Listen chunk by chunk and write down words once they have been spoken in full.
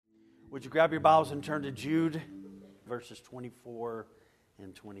Would you grab your Bibles and turn to Jude, verses 24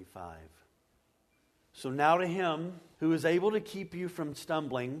 and 25. So now to him who is able to keep you from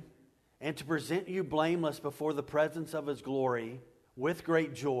stumbling and to present you blameless before the presence of his glory with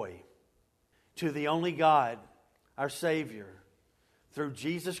great joy, to the only God, our Savior, through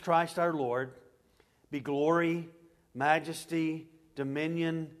Jesus Christ our Lord, be glory, majesty,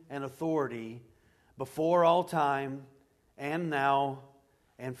 dominion, and authority before all time and now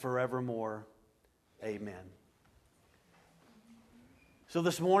and forevermore. Amen. So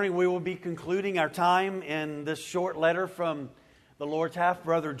this morning we will be concluding our time in this short letter from the Lord's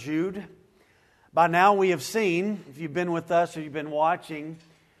half-brother Jude. By now we have seen, if you've been with us or you've been watching,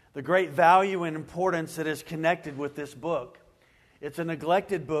 the great value and importance that is connected with this book. It's a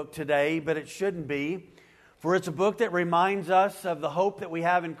neglected book today, but it shouldn't be, for it's a book that reminds us of the hope that we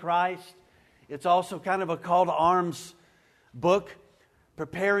have in Christ. It's also kind of a call to arms book,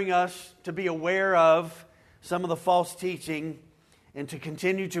 preparing us to be aware of some of the false teaching and to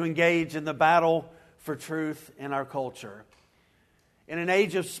continue to engage in the battle for truth in our culture. In an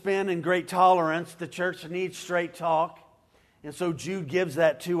age of spin and great tolerance, the church needs straight talk, and so Jude gives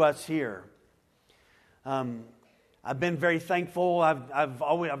that to us here. I've been very thankful.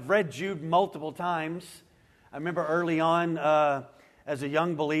 I've read Jude multiple times. I remember early on, as a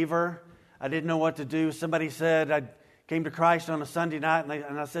young believer, I didn't know what to do. Somebody said, I came to Christ on a Sunday night,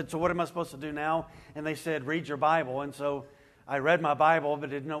 and I said, so what am I supposed to do now? And they said, read your Bible. And so I read my Bible, but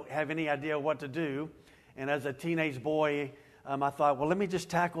didn't have any idea what to do. And as a teenage boy, I thought, well, let me just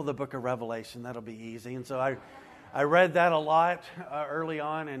tackle the book of Revelation. That'll be easy. And so I read that a lot early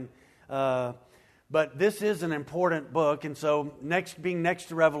on. But this is an important book. And so being next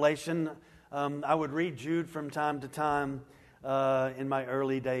to Revelation, I would read Jude from time to time in my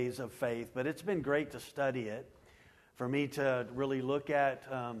early days of faith. But it's been great to study it, for me to really look at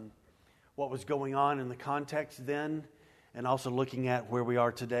what was going on in the context then, and also looking at where we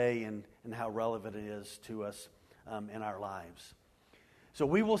are today and how relevant it is to us in our lives. So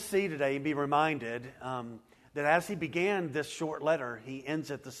we will see today and be reminded that as he began this short letter, he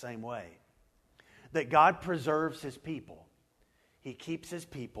ends it the same way. That God preserves his people. He keeps his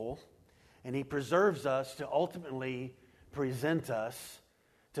people, and he preserves us to ultimately present us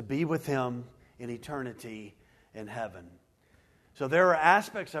to be with him in eternity in heaven. So there are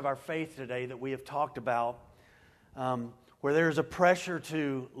aspects of our faith today that we have talked about where there is a pressure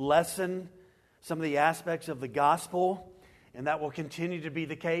to lessen some of the aspects of the gospel, and that will continue to be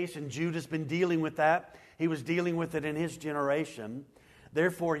the case, and Jude has been dealing with that. He was dealing with it in his generation.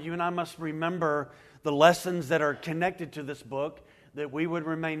 Therefore, you and I must remember the lessons that are connected to this book, that we would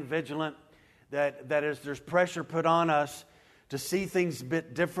remain vigilant, that as there's pressure put on us to see things a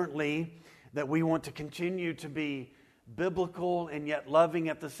bit differently, that we want to continue to be biblical and yet loving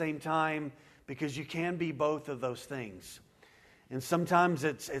at the same time, because you can be both of those things. And sometimes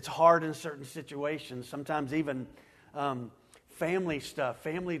it's hard in certain situations. Sometimes even family stuff,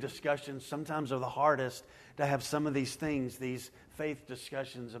 family discussions sometimes are the hardest to have some of these things, these faith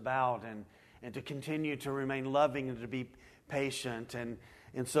discussions about, and to continue to remain loving and to be patient.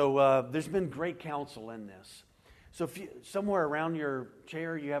 And so there's been great counsel in this. So if somewhere around your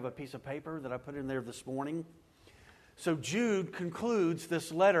chair you have a piece of paper that I put in there this morning. So Jude concludes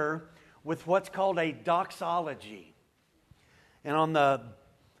this letter with what's called a doxology. And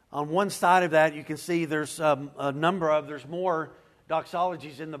on one side of that you can see there's there's more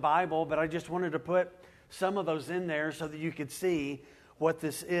doxologies in the Bible, but I just wanted to put some of those in there so that you could see what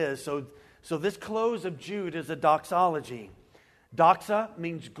this is. So this close of Jude is a doxology. Doxa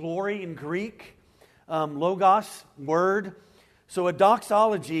means glory in Greek. Logos, word. So a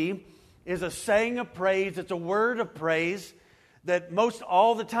doxology is a saying of praise. It's a word of praise that most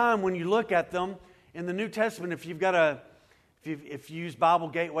all the time when you look at them in the New Testament, if you use Bible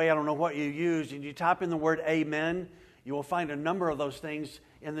Gateway, I don't know what you use, and you type in the word amen, you will find a number of those things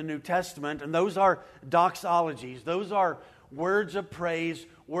in the New Testament, and those are doxologies. Those are words of praise,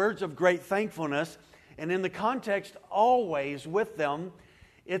 words of great thankfulness, and in the context always with them,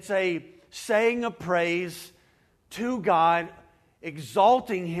 it's a saying of praise to God,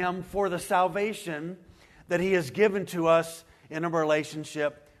 exalting him for the salvation that he has given to us in a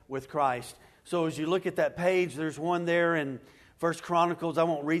relationship with Christ. So as you look at that page, there's one there in 1 Chronicles. I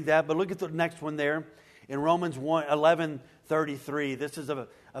won't read that, but look at the next one there in Romans 11:33. This is a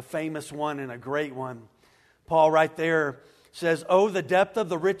famous one and a great one. Paul right there says, "Oh, the depth of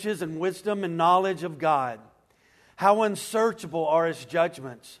the riches and wisdom and knowledge of God. How unsearchable are his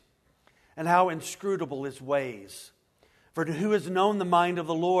judgments, and how inscrutable his ways. For who has known the mind of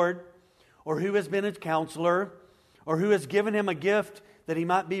the Lord, or who has been his counselor, or who has given him a gift that he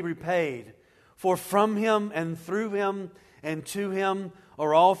might be repaid. For from him and through him and to him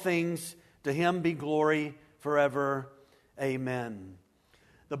are all things. To him be glory forever. Amen.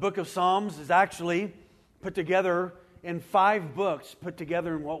 The book of Psalms is actually put together in 5 books, put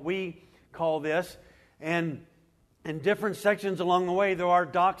together in what we call this. And in different sections along the way, there are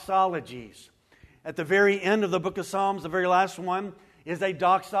doxologies. At the very end of the book of Psalms, the very last one, is a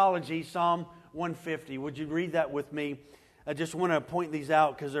doxology, Psalm 150. Would you read that with me? I just want to point these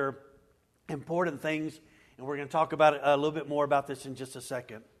out because they're important things, and we're going to talk about it a little bit more about this in just a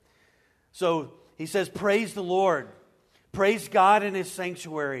second. So he says, praise the Lord. Praise God in His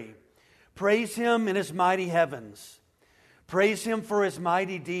sanctuary. Praise Him in His mighty heavens. Praise Him for His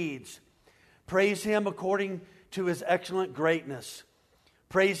mighty deeds. Praise Him according to His excellent greatness.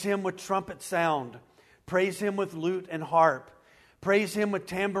 Praise Him with trumpet sound. Praise Him with lute and harp. Praise Him with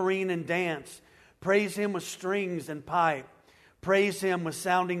tambourine and dance. Praise Him with strings and pipe. Praise Him with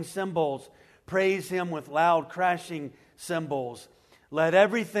sounding cymbals. Praise Him with loud crashing cymbals. Let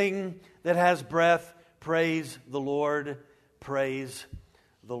everything that has breath praise the Lord. Praise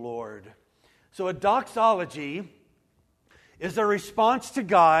the Lord. So a doxology is a response to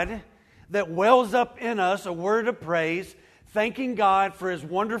God that wells up in us a word of praise, thanking God for His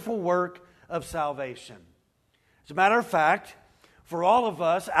wonderful work of salvation. As a matter of fact, for all of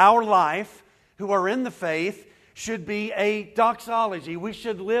us, our life who are in the faith should be a doxology. We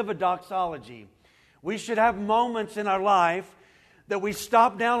should live a doxology. We should have moments in our life that we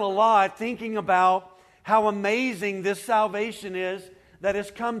stop down a lot thinking about how amazing this salvation is that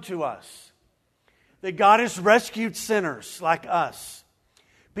has come to us. That God has rescued sinners like us.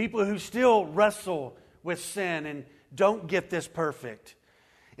 People who still wrestle with sin and don't get this perfect.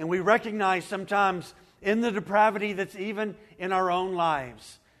 And we recognize sometimes in the depravity that's even in our own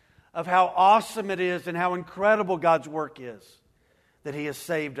lives of how awesome it is and how incredible God's work is. That He has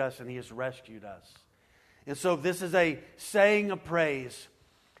saved us and He has rescued us. And so this is a saying of praise.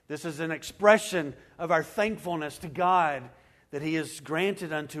 This is an expression of our thankfulness to God that He has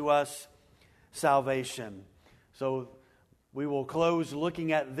granted unto us salvation. So we will close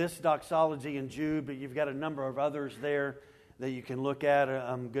looking at this doxology in Jude, but you've got a number of others there that you can look at,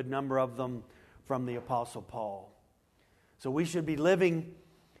 a good number of them from the Apostle Paul. So we should be living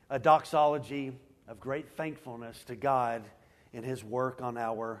a doxology of great thankfulness to God in His work on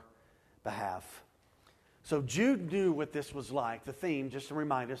our behalf. So Jude knew what this was like. The theme, just to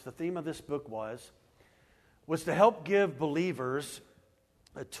remind us, the theme of this book was to help give believers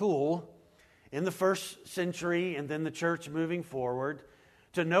a tool in the first century and then the church moving forward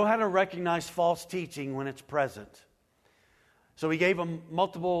to know how to recognize false teaching when it's present. So he gave them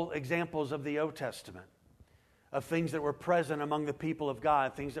multiple examples of the Old Testament, of things that were present among the people of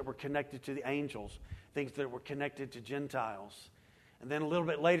God, things that were connected to the angels, things that were connected to Gentiles. And then a little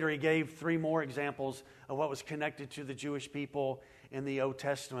bit later, he gave 3 more examples of what was connected to the Jewish people in the Old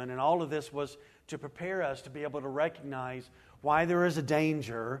Testament. And all of this was to prepare us to be able to recognize why there is a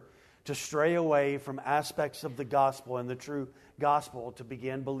danger to stray away from aspects of the gospel and the true gospel to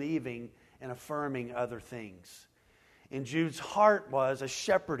begin believing and affirming other things. And Jude's heart was a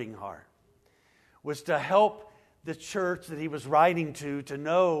shepherding heart, was to help the church that he was writing to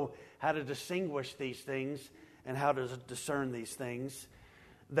know how to distinguish these things and how to discern these things.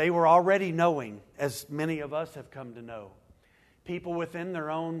 They were already knowing, as many of us have come to know. People within their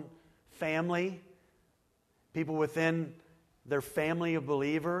own family, people within their family of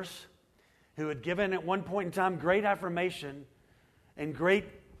believers who had given at one point in time great affirmation and great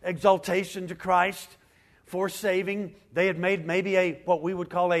exaltation to Christ for saving. They had made maybe what we would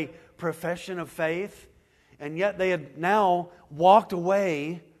call a profession of faith, and yet they had now walked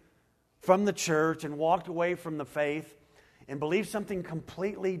away from the church and walked away from the faith and believed something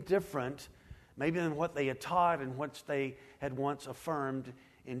completely different maybe than what they had taught and what they had once affirmed.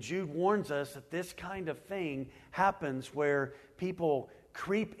 And Jude warns us that this kind of thing happens where people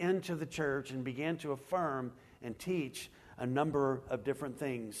creep into the church and begin to affirm and teach a number of different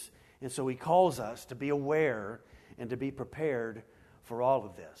things. And so he calls us to be aware and to be prepared for all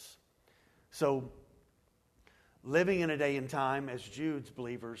of this. So living in a day and time as Jude's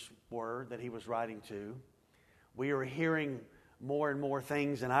believers were that he was writing to, we are hearing more and more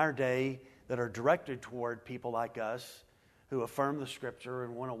things in our day that are directed toward people like us who affirm the Scripture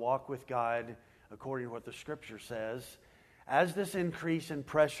and want to walk with God according to what the Scripture says. As this increase in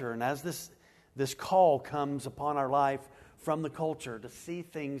pressure and as this call comes upon our life from the culture to see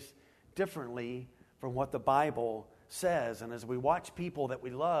things differently from what the Bible says, and as we watch people that we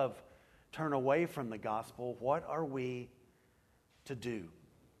love turn away from the gospel, what are we to do?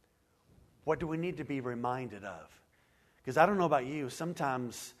 What do we need to be reminded of? Because I don't know about you,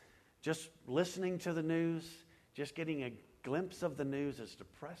 sometimes just listening to the news, just getting a glimpse of the news is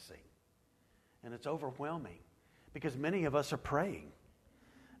depressing. And it's overwhelming. Because many of us are praying.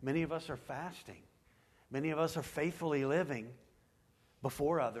 Many of us are fasting. Many of us are faithfully living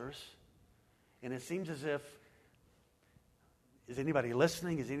before others. And it seems as if, is anybody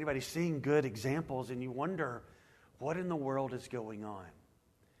listening? Is anybody seeing good examples? And you wonder, what in the world is going on?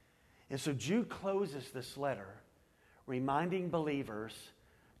 And so Jude closes this letter reminding believers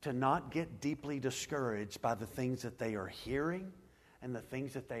to not get deeply discouraged by the things that they are hearing and the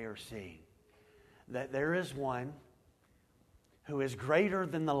things that they are seeing. That there is one who is greater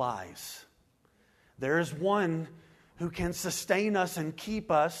than the lies. There is one who can sustain us and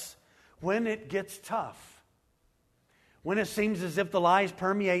keep us when it gets tough. When it seems as if the lies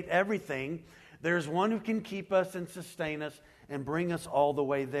permeate everything, there's one who can keep us and sustain us and bring us all the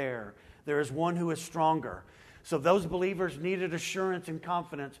way there. There is one who is stronger. So those believers needed assurance and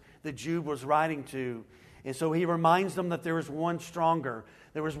confidence that Jude was writing to. And so he reminds them that there is one stronger.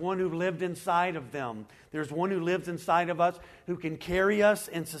 There was one who lived inside of them. There's one who lives inside of us who can carry us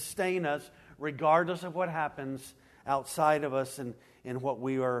and sustain us regardless of what happens outside of us and what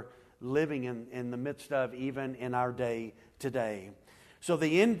we are living in the midst of, even in our day today. So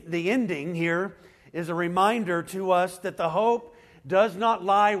the ending here is a reminder to us that the hope does not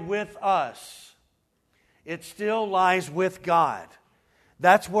lie with us. It still lies with God.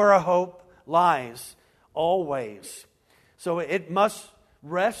 That's where our hope lies, always. So it must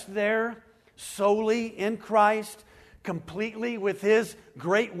rest there solely in Christ, completely with His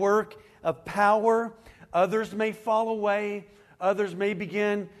great work of power. Others may fall away. Others may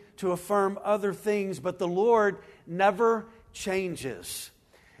begin to affirm other things, but the Lord never changes.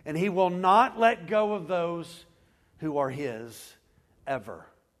 And He will not let go of those who are His ever.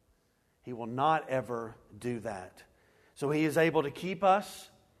 He will not ever do that. So He is able to keep us.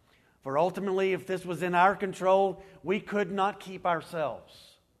 For ultimately, if this was in our control, we could not keep ourselves.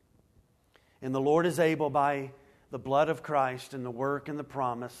 And the Lord is able, by the blood of Christ and the work and the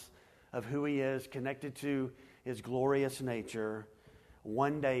promise of who He is, connected to His glorious nature,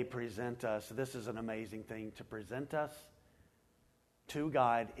 one day present us. This is an amazing thing, to present us to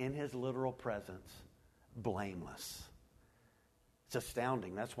God in His literal presence, blameless. It's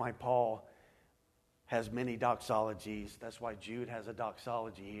astounding. That's why Paul has many doxologies. That's why Jude has a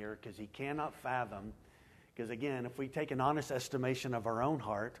doxology here, because he cannot fathom. Because again, if we take an honest estimation of our own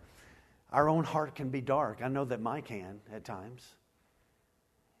heart can be dark. I know that mine can at times.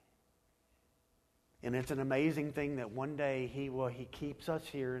 And it's an amazing thing that one day He keeps us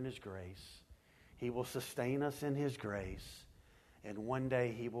here in His grace. He will sustain us in His grace. And one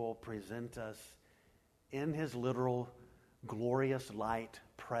day He will present us in His literal, glorious light,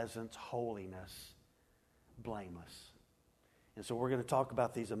 presence, holiness, blameless. And so we're going to talk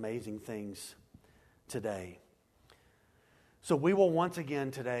about these amazing things today. So we will once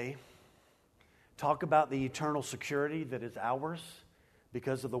again today talk about the eternal security that is ours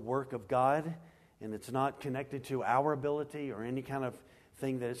because of the work of God. And it's not connected to our ability or any kind of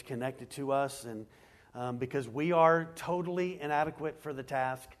thing that is connected to us. And because we are totally inadequate for the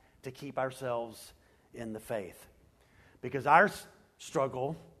task to keep ourselves in the faith. Because our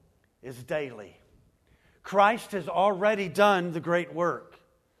struggle is daily. Christ has already done the great work.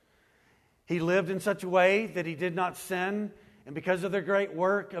 He lived in such a way that He did not sin. And because of the great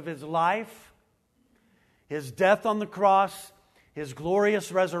work of His life, His death on the cross, His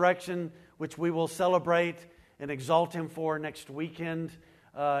glorious resurrection, which we will celebrate and exalt Him for next weekend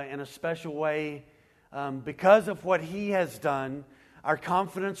in a special way. Because of what He has done, our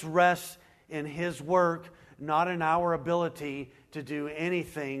confidence rests in His work, not in our ability to do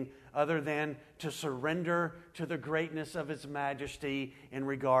anything other than to surrender to the greatness of His majesty in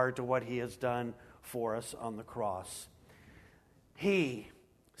regard to what He has done for us on the cross. He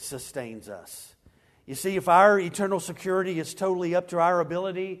sustains us. You see, if our eternal security is totally up to our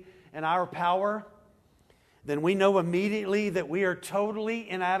ability and our power, then we know immediately that we are totally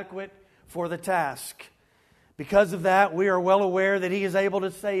inadequate for the task. Because of that, we are well aware that He is able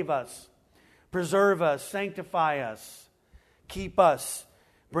to save us, preserve us, sanctify us, keep us,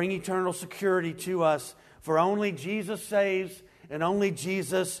 bring eternal security to us. For only Jesus saves and only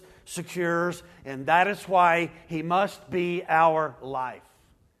Jesus secures, and that is why He must be our life.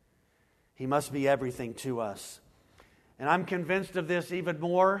 He must be everything to us. And I'm convinced of this even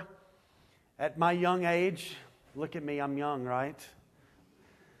more at my young age. Look at me, I'm young, right?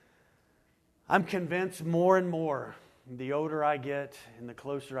 I'm convinced more and more, the older I get and the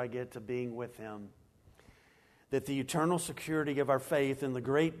closer I get to being with Him, that the eternal security of our faith and the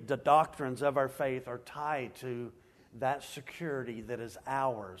great doctrines of our faith are tied to that security that is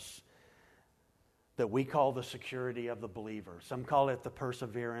ours, that we call the security of the believer. Some call it the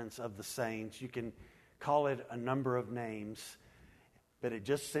perseverance of the saints. You can call it a number of names, but it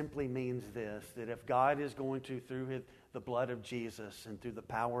just simply means this, that if God is going to, through the blood of Jesus and through the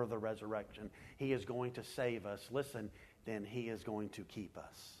power of the resurrection, He is going to save us, listen, then He is going to keep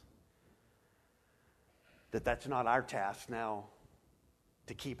us. That's not our task now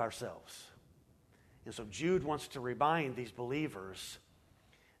to keep ourselves. And so Jude wants to remind these believers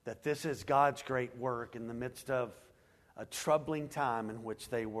that this is God's great work in the midst of a troubling time in which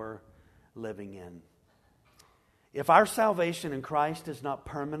they were living in. If our salvation in Christ is not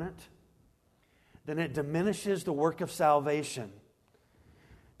permanent, then it diminishes the work of salvation.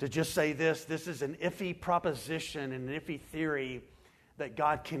 To just say this is an iffy proposition and an iffy theory that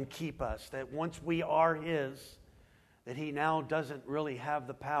God can keep us, that once we are His, that He now doesn't really have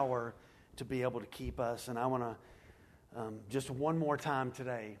the power to be able to keep us. And I want to, just one more time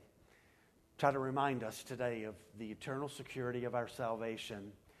today, try to remind us today of the eternal security of our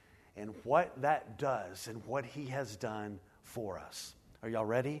salvation and what that does and what He has done for us. Are y'all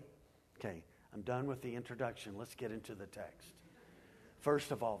ready? Okay, I'm done with the introduction. Let's get into the text.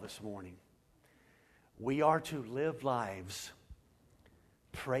 First of all, this morning, we are to live lives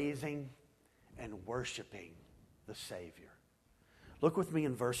praising and worshiping the Savior. Look with me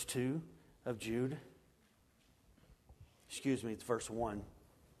in verse 2 of Jude. It's verse 1.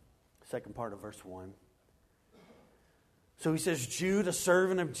 Second part of verse 1. So he says, Jude, a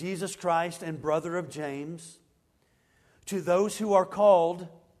servant of Jesus Christ and brother of James, to those who are called,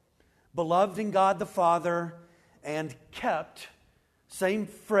 beloved in God the Father, and kept, same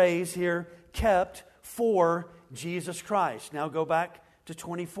phrase here, kept for Jesus Christ. Now go back to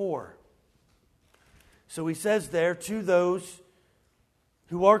 24. So he says there, to those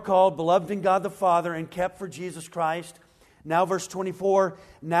who are called, beloved in God the Father, and kept for Jesus Christ. Now verse 24,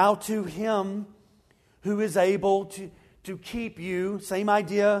 now to Him who is able to keep you, same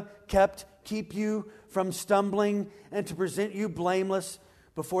idea, keep you from stumbling, and to present you blameless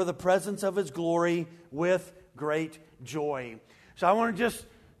before the presence of His glory with great joy. So I want to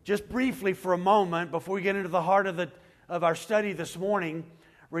just briefly for a moment, before we get into the heart of our study this morning,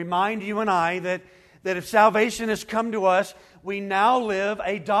 remind you and I that if salvation has come to us, we now live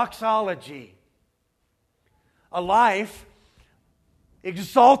a doxology, a life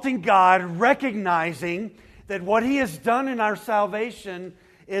exalting God, recognizing that what He has done in our salvation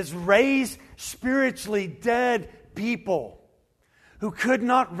is raise spiritually dead people who could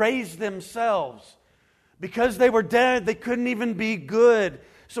not raise themselves. Because they were dead, they couldn't even be good.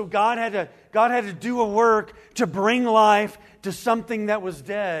 So God had to do a work to bring life to something that was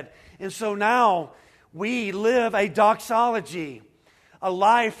dead. And so now we live a doxology, a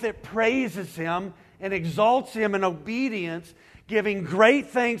life that praises Him and exalts Him in obedience, giving great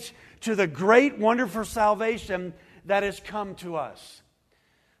thanks to the great, wonderful salvation that has come to us.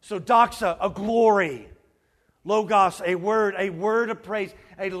 So doxa, a glory. Logos, a word of praise,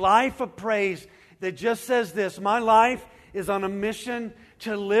 a life of praise that just says this, my life is on a mission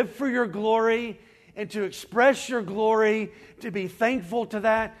to live for Your glory and to express Your glory, to be thankful to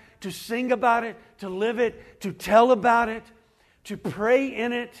that, to sing about it, to live it, to tell about it, to pray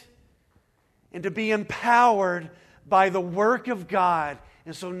in it, and to be empowered by the work of God.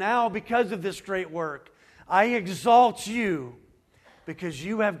 And so now, because of this great work, I exalt You because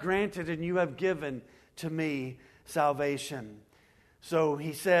You have granted and You have given to me salvation. So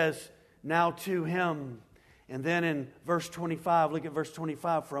he says, now to Him. And then in verse 25, look at verse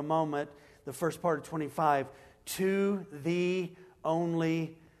 25 for a moment. The first part of 25, to the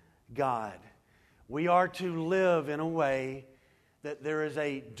only God. We are to live in a way that there is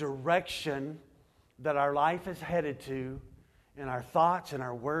a direction that our life is headed to, in our thoughts and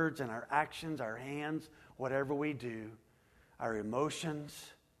our words and our actions, our hands, whatever we do, our emotions,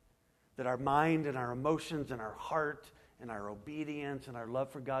 that our mind and our emotions and our heart and our obedience and our love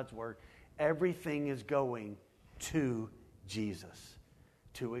for God's Word, everything is going to Jesus,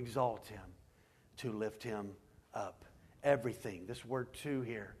 to exalt Him, to lift Him up. Everything. This word to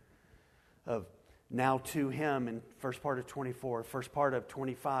here, of now to Him in first part of 24, first part of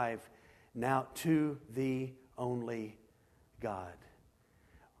 25, now to the only God.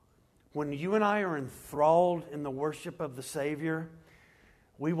 When you and I are enthralled in the worship of the Savior,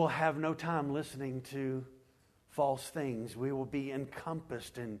 we will have no time listening to false things. We will be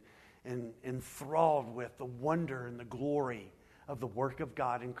encompassed and enthralled with the wonder and the glory of the work of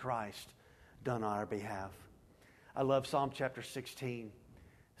God in Christ done on our behalf. I love Psalm chapter 16.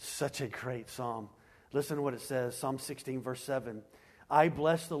 Such a great psalm. Listen to what it says. Psalm 16 verse 7. I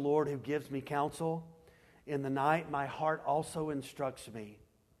bless the Lord who gives me counsel. In the night my heart also instructs me.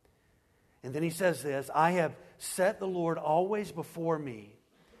 And then he says this, I have set the Lord always before me.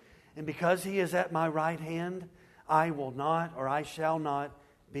 And because he is at my right hand, I will not, or I shall not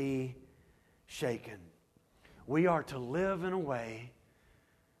be shaken. We are to live in a way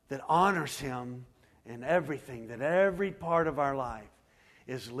that honors him in everything, that every part of our life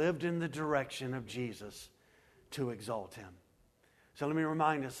is lived in the direction of Jesus to exalt him. So let me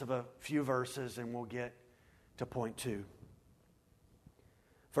remind us of a few verses and we'll get to point 2.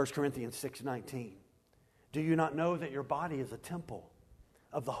 1 Corinthians 6:19. Do you not know that your body is a temple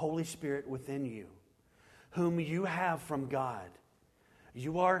of the Holy Spirit within you, whom you have from God?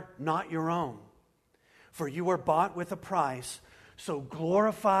 You are not your own, for you were bought with a price, so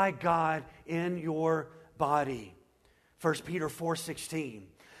glorify God in your body. 1 Peter 4:16.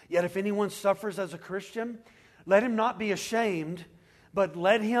 Yet if anyone suffers as a Christian, let him not be ashamed, but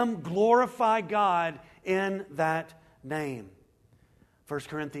let him glorify God in that name. 1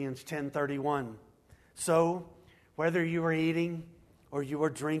 Corinthians 10:31. So, whether you are eating or you are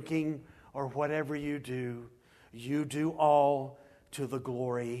drinking or whatever you do all to the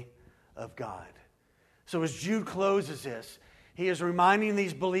glory of God. So as Jude closes this, he is reminding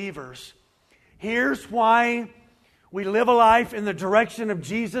these believers, here's why we live a life in the direction of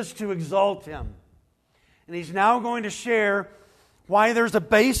Jesus to exalt him. And he's now going to share why there's a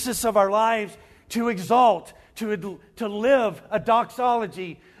basis of our lives to exalt, to live a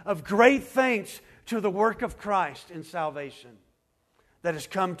doxology of great thanks to the work of Christ in salvation that has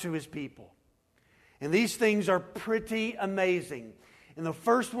come to his people. And these things are pretty amazing. And the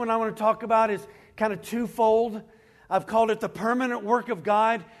first one I want to talk about is kind of twofold. I've called it the permanent work of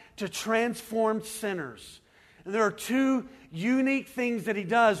God to transform sinners. And there are two unique things that he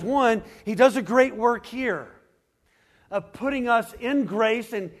does. One, he does a great work here of putting us in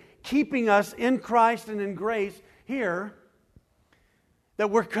grace and keeping us in Christ and in grace here, that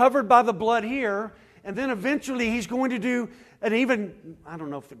we're covered by the blood here, and then eventually he's going to do an even, I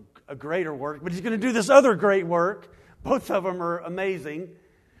don't know if a greater work, but he's going to do this other great work. Both of them are amazing,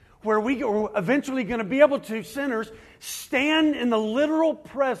 where we are eventually going to be able to, sinners, stand in the literal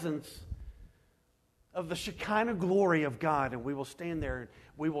presence of the Shekinah glory of God, and we will stand there and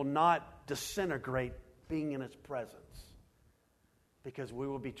we will not disintegrate being in His presence, because we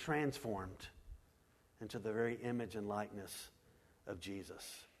will be transformed into the very image and likeness of Jesus.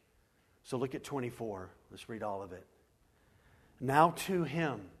 So look at 24. Let's read all of it. Now to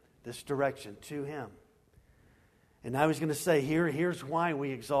Him, this direction, to Him. And now he's going to say, here's why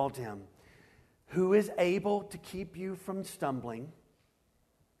we exalt Him. Who is able to keep you from stumbling?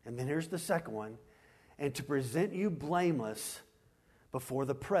 And then here's the second one. And to present you blameless before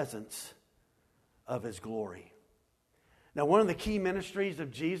the presence of His glory. Now, one of the key ministries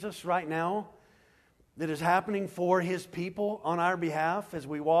of Jesus right now that is happening for His people on our behalf as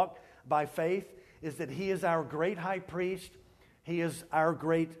we walk by faith is that He is our great high priest. He is our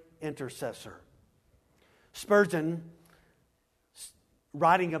great intercessor. Spurgeon,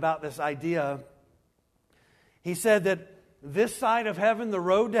 writing about this idea, he said that this side of heaven, the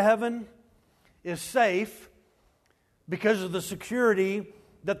road to heaven, is safe because of the security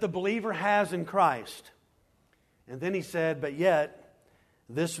that the believer has in Christ. And then he said, but yet,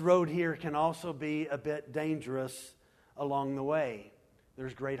 this road here can also be a bit dangerous along the way.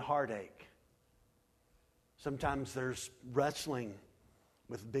 There's great heartache. Sometimes there's wrestling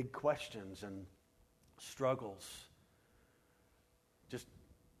with big questions and struggles. Just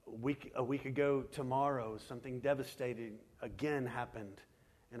a week ago tomorrow, something devastating again happened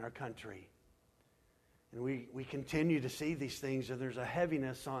in our country. And we continue to see these things, and there's a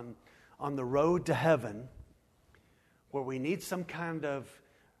heaviness on the road to heaven where we need some kind of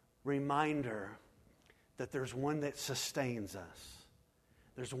reminder that there's one that sustains us.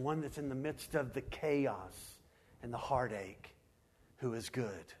 There's one that's in the midst of the chaos and the heartache who is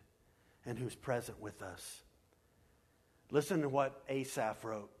good and who's present with us. Listen to what Asaph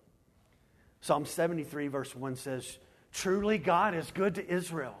wrote. Psalm 73 verse 1 says, truly God is good to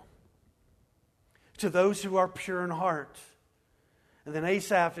Israel, to those who are pure in heart. And then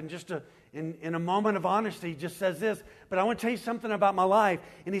Asaph, in a moment of honesty, just says this, but I want to tell you something about my life.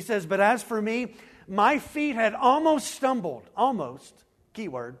 And he says, but as for me, my feet had almost stumbled. Almost,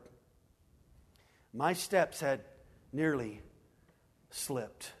 keyword. My steps had nearly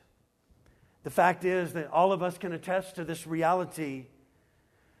slipped. The fact is that all of us can attest to this reality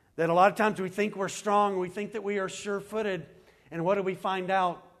that a lot of times we think we're strong, we think that we are sure-footed, and what do we find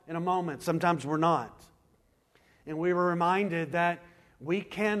out in a moment? Sometimes we're not. And we were reminded that we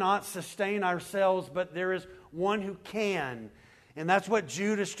cannot sustain ourselves, but there is one who can. And that's what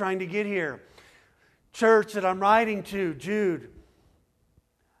Jude is trying to get here. church that I'm writing to, Jude,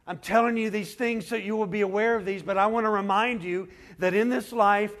 I'm telling you these things so you will be aware of these, but I want to remind you that in this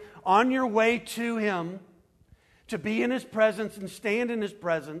life, on your way to Him, to be in His presence and stand in His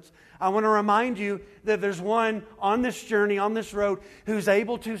presence, I want to remind you that there's one on this journey, on this road, who's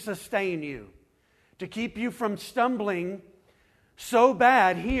able to sustain you, to keep you from stumbling so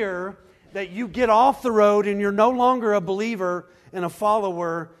bad here that you get off the road and you're no longer a believer and a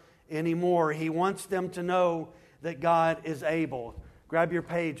follower anymore. He wants them to know that God is able. Grab your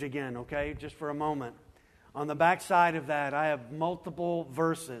page again, okay, just for a moment. On the back side of that, I have multiple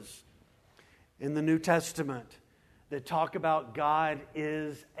verses in the New Testament that talk about God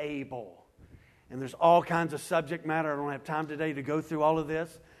is able. And there's all kinds of subject matter. I don't have time today to go through all of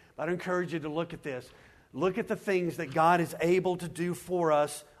this, but I encourage you to look at this. Look at the things that God is able to do for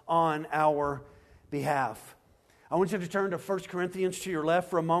us on our behalf. I want you to turn to 1 Corinthians to your left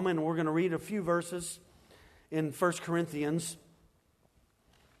for a moment, and we're going to read a few verses in 1 Corinthians.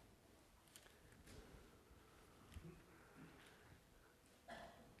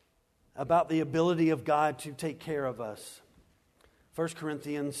 About the ability of God to take care of us. 1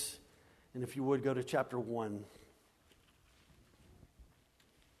 Corinthians, and if you would, go to chapter 1.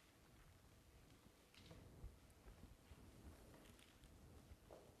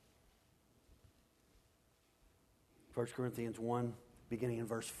 First Corinthians 1, beginning in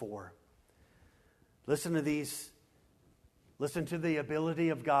verse 4. Listen to these. Listen to the ability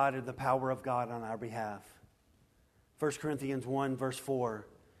of God and the power of God on our behalf. 1 Corinthians 1, verse 4.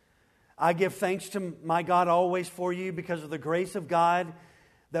 I give thanks to my God always for you because of the grace of God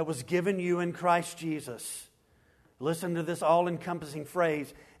that was given you in Christ Jesus. Listen to this all-encompassing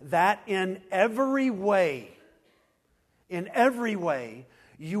phrase, that in every way,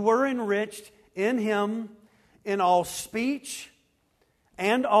 you were enriched in Him in all speech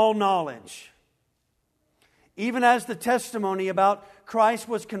and all knowledge, even as the testimony about Christ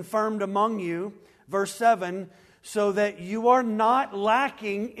was confirmed among you, verse 7, so that you are not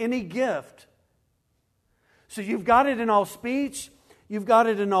lacking any gift. So you've got it in all speech, you've got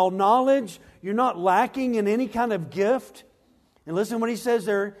it in all knowledge, you're not lacking in any kind of gift. And listen what he says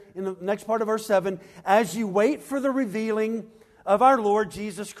there in the next part of verse 7, as you wait for the revealing of our Lord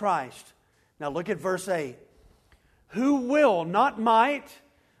Jesus Christ. Now look at verse 8. Who will, not might,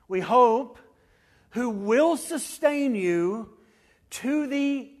 we hope, who will sustain you to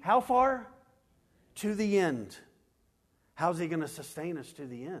the, how far? To the end. How's He going to sustain us to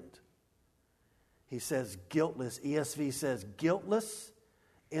the end? He says guiltless. ESV says guiltless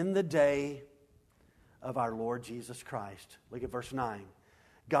in the day of our Lord Jesus Christ. Look at verse 9.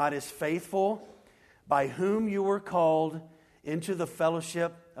 God is faithful, by whom you were called into the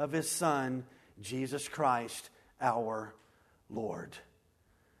fellowship of His Son, Jesus Christ, our Lord.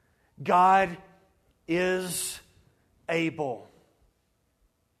 God is able.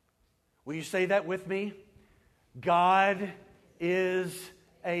 Will you say that with me? God is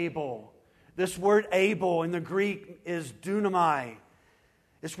able. This word able in the Greek is dunamai.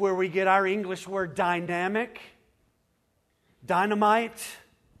 It's where we get our English word dynamic, dynamite,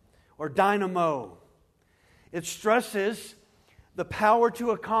 or dynamo. It stresses the power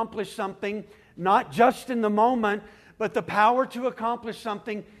to accomplish something, not just in the moment, but the power to accomplish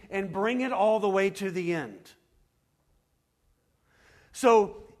something and bring it all the way to the end.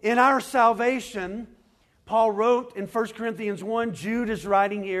 So, in our salvation, Paul wrote in 1 Corinthians 1, Jude is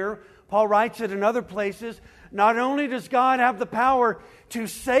writing here, Paul writes it in other places, not only does God have the power to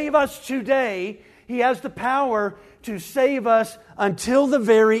save us today, He has the power to save us until the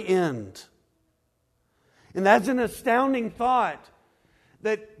very end. And that's an astounding thought,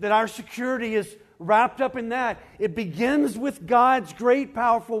 that our security is wrapped up in that. It begins with God's great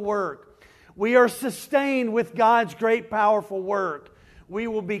powerful work. We are sustained with God's great powerful work. We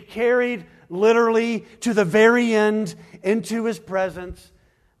will be carried literally to the very end into His presence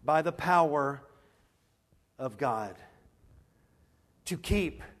by the power of God. To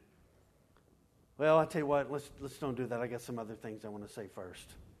keep. Well, I tell you what, let's don't do that. I got some other things I want to say first.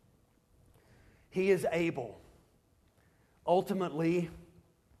 He is able. Ultimately,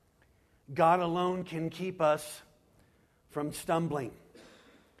 God alone can keep us from stumbling,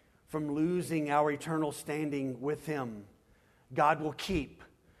 from losing our eternal standing with Him. God will keep,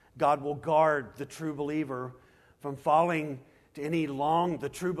 God will guard the true believer from falling to the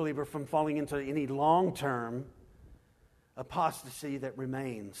true believer from falling into any long-term apostasy that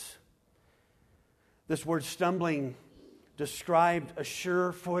remains. This word stumbling described a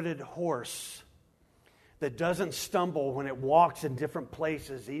sure-footed horse that doesn't stumble when it walks in different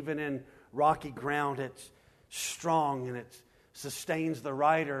places, even in rocky ground. It's strong and it sustains the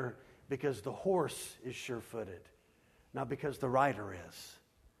rider because the horse is sure-footed, not because the rider is.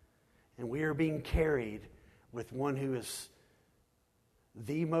 And we are being carried with one who is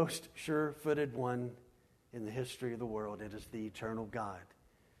the most sure-footed one in the history of the world. It is the eternal God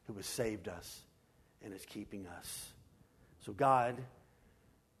who has saved us and is keeping us. So God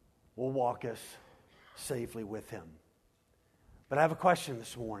will walk us safely with Him. But I have a question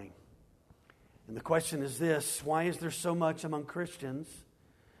this morning. And the question is this: why is there so much among Christians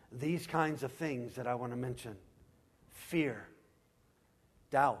these kinds of things that I want to mention? Fear,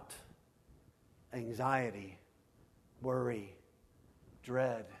 doubt, anxiety, worry,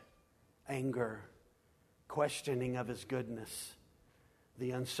 dread, anger, questioning of His goodness,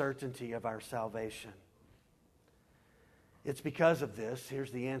 the uncertainty of our salvation. It's because of this,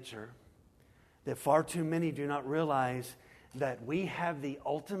 here's the answer, that far too many do not realize that we have the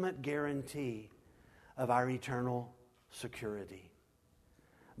ultimate guarantee of our eternal security.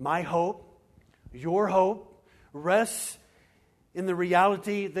 My hope, your hope, rests in the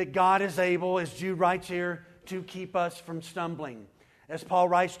reality that God is able, as Jude writes here, to keep us from stumbling. As Paul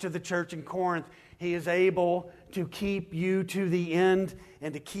writes to the church in Corinth, He is able to keep you to the end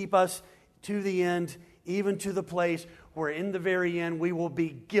and to keep us to the end, even to the place where in the very end we will be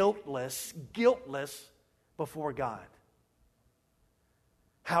guiltless before God.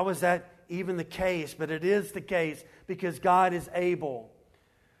 How is that even the case? But it is the case because God is able.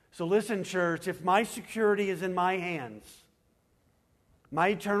 So listen, church, if my security is in my hands, my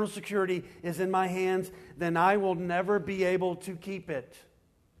eternal security is in my hands, then I will never be able to keep it.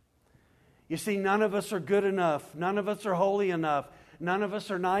 You see, none of us are good enough. None of us are holy enough. None of us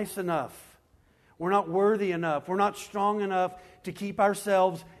are nice enough. We're not worthy enough. We're not strong enough to keep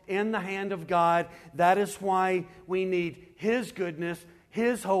ourselves in the hand of God. That is why we need His goodness,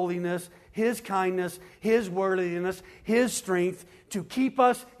 His holiness, His kindness, His worthiness, His strength to keep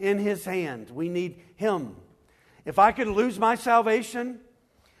us in His hand. We need Him. If I could lose my salvation,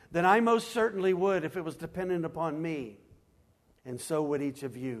 then I most certainly would if it was dependent upon me. And so would each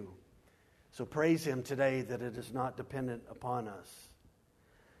of you. So praise Him today that it is not dependent upon us.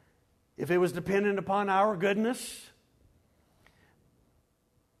 If it was dependent upon our goodness,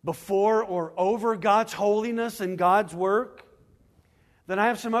 before or over God's holiness and God's work, then I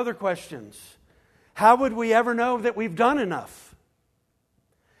have some other questions. How would we ever know that we've done enough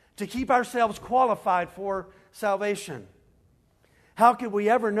to keep ourselves qualified for salvation? How could we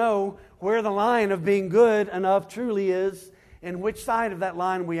ever know where the line of being good enough truly is and which side of that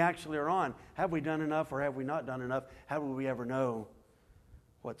line we actually are on? Have we done enough or have we not done enough? How will we ever know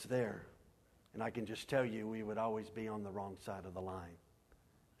what's there? And I can just tell you we would always be on the wrong side of the line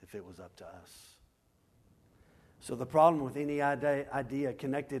if it was up to us. So the problem with any idea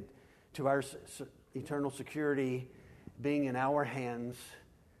connected to our eternal security being in our hands,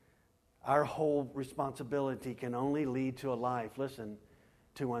 our whole responsibility can only lead to a life, listen,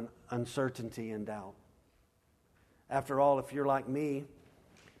 to an uncertainty and doubt. After all, if you're like me,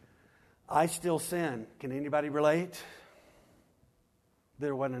 I still sin. Can anybody relate?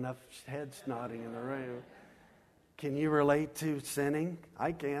 There wasn't enough heads nodding in the room. Can you relate to sinning?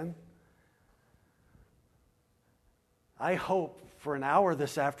 I can. I hope for an hour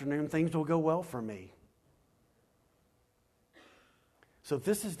this afternoon things will go well for me. So if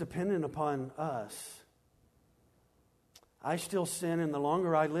this is dependent upon us, I still sin, and the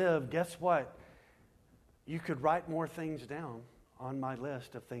longer I live, guess what? You could write more things down on my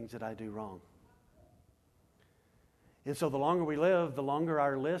list of things that I do wrong. And so the longer we live, the longer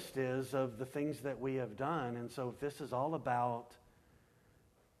our list is of the things that we have done. And so if this is all about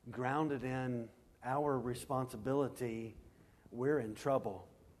grounded in our responsibility, we're in trouble.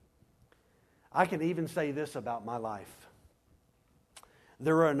 I can even say this about my life.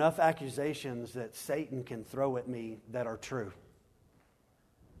 There are enough accusations that Satan can throw at me that are true.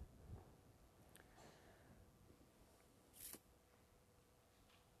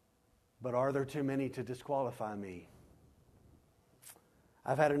 But are there too many to disqualify me?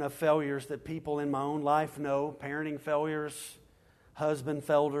 I've had enough failures that people in my own life know. Parenting failures, husband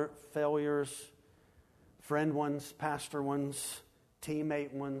failures, friend ones, pastor ones,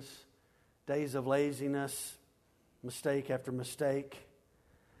 teammate ones, days of laziness, mistake after mistake.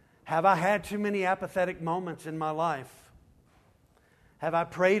 Have I had too many apathetic moments in my life? Have I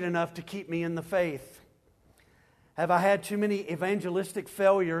prayed enough to keep me in the faith? Have I had too many evangelistic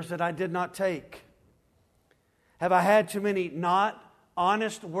failures that I did not take? Have I had too many not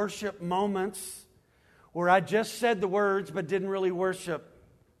honest worship moments where I just said the words but didn't really worship?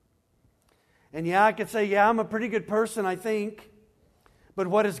 And yeah, I could say, yeah, I'm a pretty good person, I think. But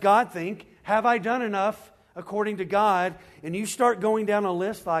what does God think? Have I done enough according to God, and you start going down a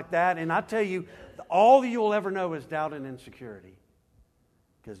list like that, and I tell you, all you'll ever know is doubt and insecurity.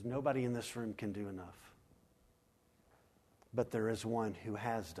 Because nobody in this room can do enough. But there is one who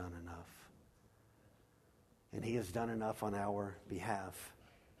has done enough. And He has done enough on our behalf.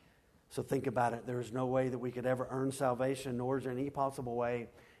 So think about it. There is no way that we could ever earn salvation, nor is there any possible way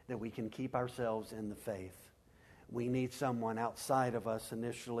that we can keep ourselves in the faith. We need someone outside of us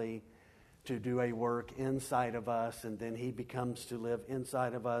initially to do a work inside of us, and then He becomes to live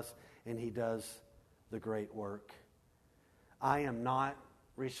inside of us, and He does the great work. I am not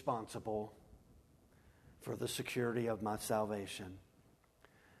responsible for the security of my salvation.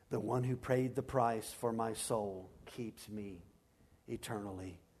 The one who paid the price for my soul keeps me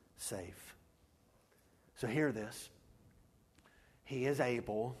eternally safe. So hear this. He is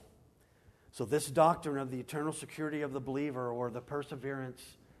able. So this doctrine of the eternal security of the believer, or the perseverance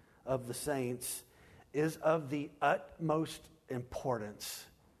of the saints, is of the utmost importance.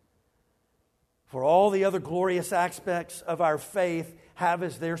 For all the other glorious aspects of our faith have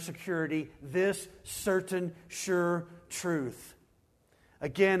as their security this certain, sure truth.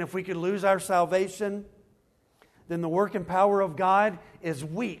 Again, if we could lose our salvation, then the work and power of God is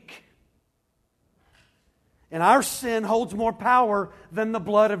weak. And our sin holds more power than the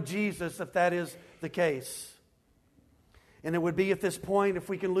blood of Jesus, if that is the case. And it would be at this point, if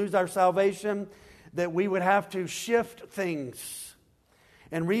we can lose our salvation, that we would have to shift things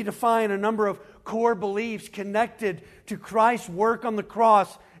and redefine a number of core beliefs connected to Christ's work on the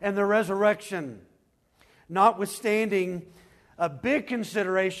cross and the resurrection. Notwithstanding a big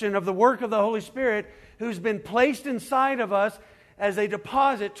consideration of the work of the Holy Spirit, who's been placed inside of us as a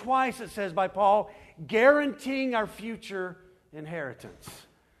deposit, twice it says by Paul, guaranteeing our future inheritance.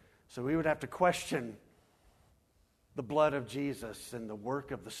 So we would have to question the blood of Jesus and the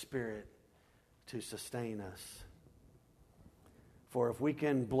work of the Spirit to sustain us. For if we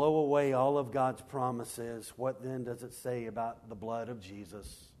can blow away all of God's promises, what then does it say about the blood of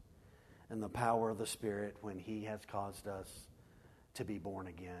Jesus and the power of the Spirit when He has caused us to be born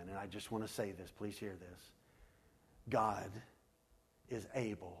again? And I just want to say this, please hear this. God is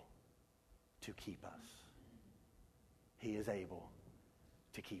able to keep us. He is able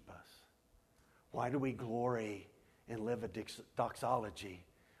to keep us. Why do we glory and live a doxology?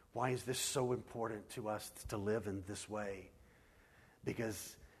 Why is this so important to us to live in this way?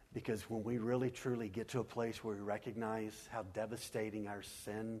 Because when we really truly get to a place where we recognize how devastating our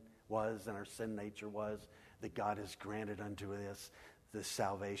sin was and our sin nature was, that God has granted unto us this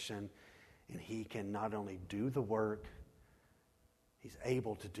salvation, and He can not only do the work, He's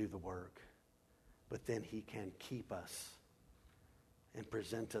able to do the work, but then He can keep us and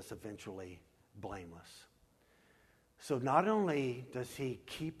present us eventually blameless. So not only does He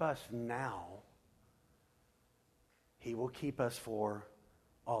keep us now, He will keep us for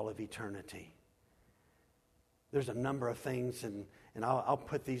all of eternity. There's a number of things, and I'll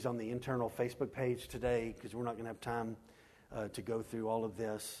put these on the internal Facebook page today because we're not going to have time to go through all of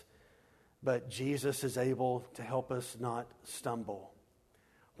this. But Jesus is able to help us not stumble.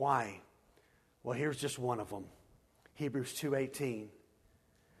 Why? Well, here's just one of them. Hebrews 2:18.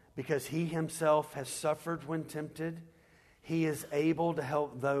 Because He Himself has suffered when tempted, He is able to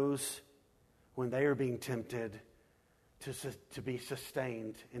help those when they are being tempted to be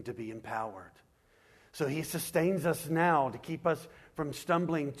sustained and to be empowered. So He sustains us now to keep us from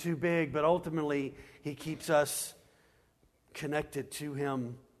stumbling too big, but ultimately He keeps us connected to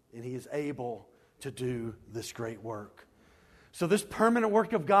Him, and He is able to do this great work. So this permanent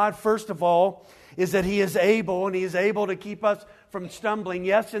work of God, first of all, is that He is able, and He is able to keep us from stumbling.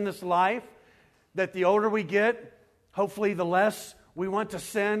 Yes, in this life, that the older we get, hopefully the less we want to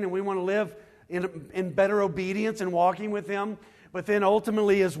sin and we want to live in better obedience and walking with Him. But then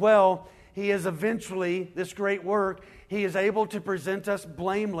ultimately as well, He is eventually, this great work, He is able to present us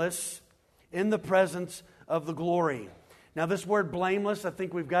blameless in the presence of the glory. Now this word blameless, I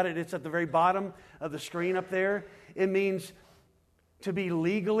think we've got it. It's at the very bottom of the screen up there. It means to be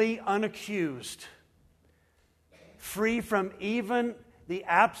legally unaccused, free from even the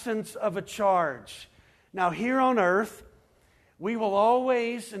absence of a charge. Now here on earth, we will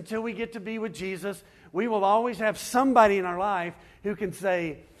always, until we get to be with Jesus, we will always have somebody in our life who can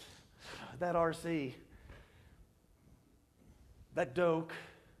say, that RC, that Doak,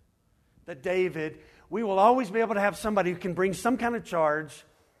 that David. We will always be able to have somebody who can bring some kind of charge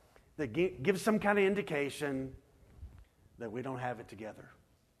that gives some kind of indication that we don't have it together.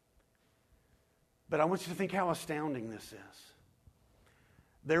 But I want you to think how astounding this is.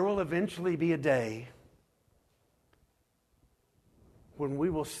 There will eventually be a day when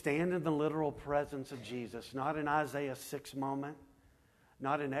we will stand in the literal presence of Jesus, not an Isaiah 6 moment,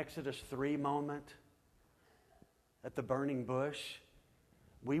 not an Exodus 3 moment at the burning bush.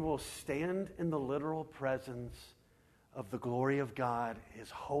 We will stand in the literal presence of the glory of God, His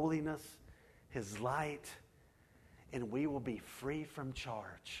holiness, His light, and we will be free from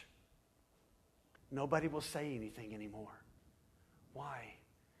charge. Nobody will say anything anymore. Why?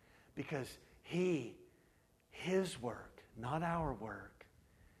 Because His work, not our work,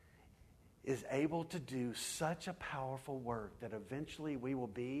 is able to do such a powerful work that eventually we will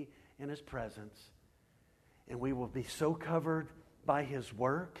be in His presence and we will be so covered by His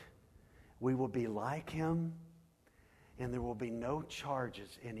work, we will be like Him, and there will be no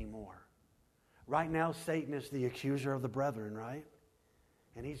charges anymore. Right now, Satan is the accuser of the brethren, right?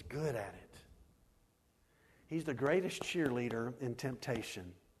 And he's good at it. He's the greatest cheerleader in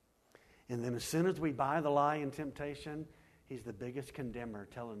temptation. And then as soon as we buy the lie in temptation, he's the biggest condemner,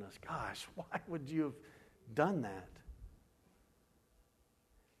 telling us, gosh, why would you have done that?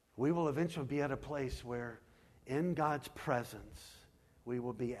 We will eventually be at a place where in God's presence, we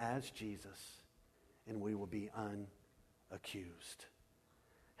will be as Jesus, and we will be unaccused.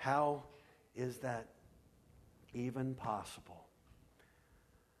 How is that even possible?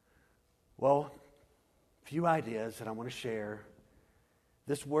 Well, a few ideas that I want to share.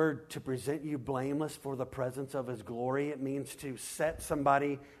 This word, to present you blameless for the presence of His glory, it means to set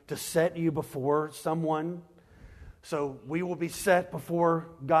somebody, to set you before someone. So we will be set before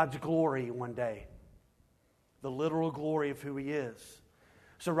God's glory one day. The literal glory of who He is.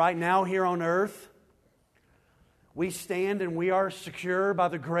 So right now here on earth, we stand and we are secure by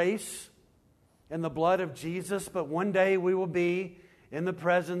the grace and the blood of Jesus, but one day we will be in the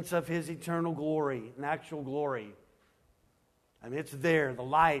presence of His eternal glory, an actual glory. I mean, it's there, the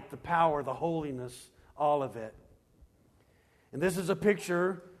light, the power, the holiness, all of it. And this is a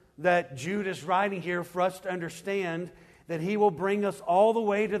picture that Jude is writing here for us to understand that He will bring us all the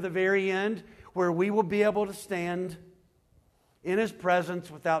way to the very end where we will be able to stand in His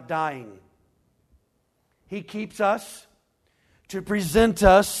presence without dying. He keeps us to present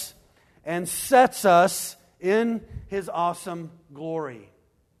us and sets us in His awesome glory.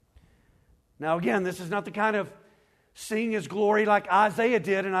 Now again, this is not the kind of seeing His glory like Isaiah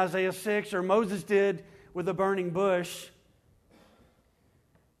did in Isaiah 6 or Moses did with the burning bush.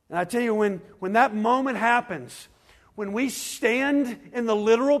 And I tell you, when that moment happens, when we stand in the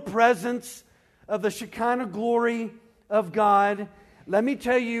literal presence of the Shekinah glory of God, let me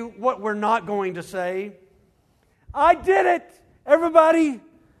tell you what we're not going to say. I did it! Everybody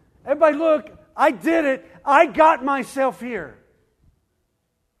look, I did it. I got myself here.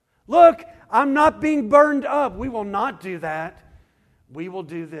 Look, I'm not being burned up. We will not do that. We will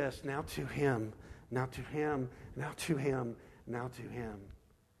do this. Now to Him, now to Him, now to Him, now to Him,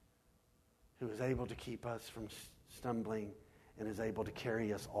 who is able to keep us from stumbling and is able to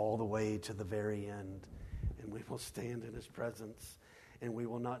carry us all the way to the very end. And we will stand in His presence and we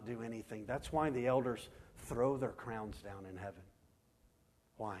will not do anything. That's why the elders throw their crowns down in heaven.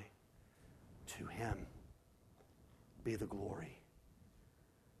 Why? To Him be the glory.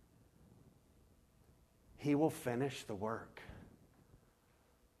 He will finish the work.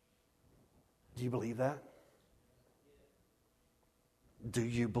 Do you believe that? Do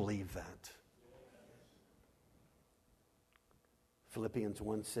you believe that? Philippians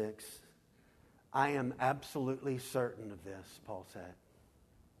 1:6. I am absolutely certain of this, Paul said,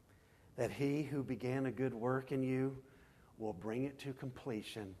 that He who began a good work in you will bring it to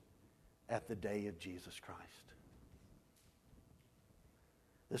completion at the day of Jesus Christ.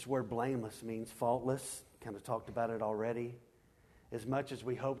 This word blameless means faultless. Kind of talked about it already. As much as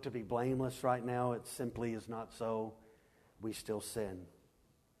we hope to be blameless right now, it simply is not so. We still sin.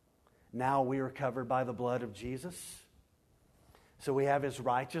 Now we are covered by the blood of Jesus. So we have His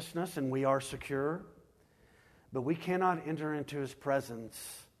righteousness and we are secure. But we cannot enter into His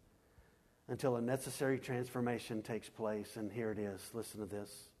presence until a necessary transformation takes place. And here it is. Listen to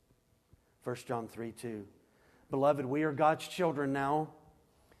this. 1 John 3:2. Beloved, we are God's children now,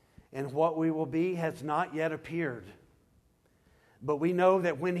 and what we will be has not yet appeared. But we know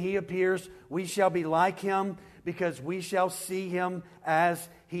that when He appears, we shall be like Him, because we shall see Him as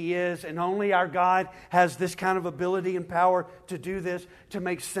He is. And only our God has this kind of ability and power to do this, to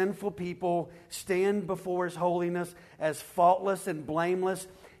make sinful people stand before His holiness as faultless and blameless.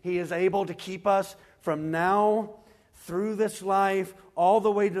 He is able to keep us from now through this life all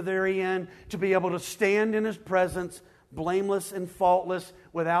the way to the very end, to be able to stand in His presence blameless and faultless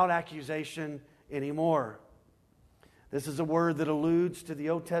without accusation anymore. This is a word that alludes to the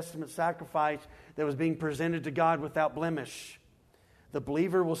Old Testament sacrifice that was being presented to God without blemish. The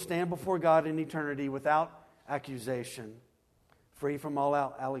believer will stand before God in eternity without accusation, free from all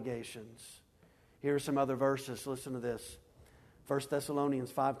allegations. Here are some other verses. Listen to this. 1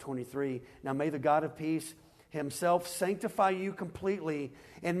 Thessalonians 5:23. Now may the God of peace Himself sanctify you completely,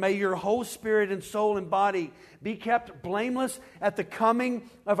 and may your whole spirit and soul and body be kept blameless at the coming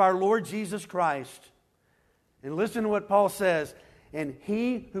of our Lord Jesus Christ. And listen to what Paul says. And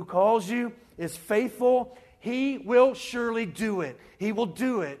He who calls you is faithful. He will surely do it. He will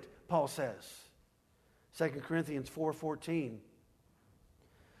do it, Paul says. 2 Corinthians 4:14.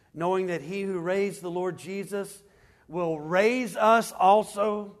 Knowing that He who raised the Lord Jesus will raise us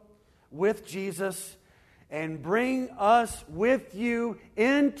also with Jesus and bring us with you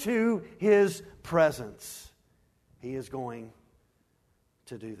into His presence. He is going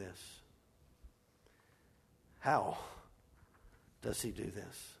to do this. How does He do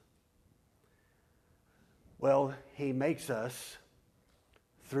this? Well, He makes us,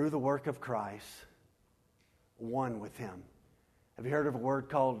 through the work of Christ, one with Him. Have you heard of a word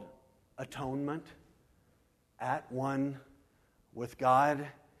called atonement? At one with God.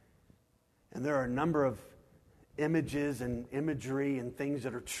 And there are a number of images and imagery and things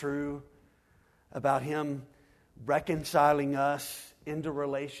that are true about Him reconciling us into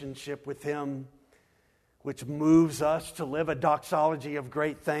relationship with Him, which moves us to live a doxology of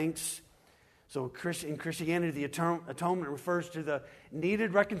great thanks. So in Christianity, the atonement refers to the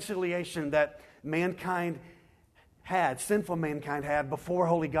needed reconciliation that mankind had, sinful mankind had before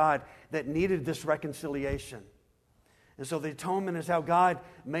holy God, that needed this reconciliation. And so the atonement is how God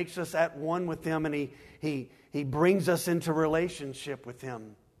makes us at one with Him, and He brings us into relationship with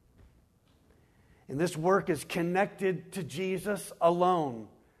Him. And this work is connected to Jesus alone,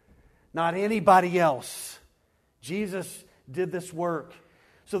 not anybody else. Jesus did this work.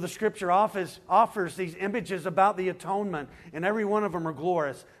 So the Scripture offers these images about the atonement, and every one of them are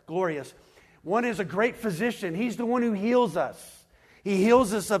glorious. One is a great physician. He's the one who heals us. He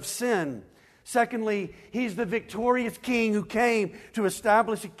heals us of sin. Secondly, He's the victorious King who came to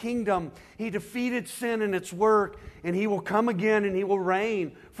establish a kingdom. He defeated sin and its work, and He will come again and He will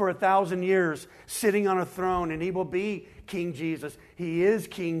reign for 1,000 years, sitting on a throne, and He will be King Jesus. He is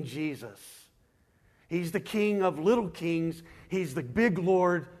King Jesus. He's the King of little kings. He's the big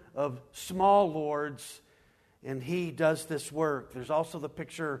Lord of small lords, and He does this work. There's also the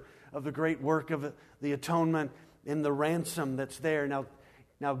picture of the great work of the atonement in the ransom that's there.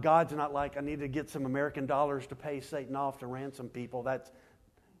 Now God's not like, I need to get some American dollars to pay Satan off to ransom people.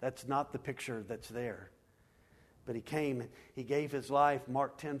 That's not the picture that's there. But He came, He gave His life.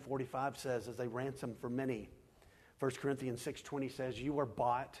 Mark 10:45 says, as a ransom for many. 1 Corinthians 6:20 says, you were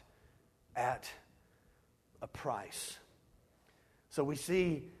bought at a price. So we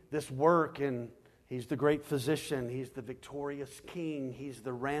see this work, and He's the great physician. He's the victorious King. He's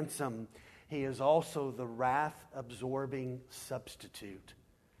the ransom. He is also the wrath-absorbing substitute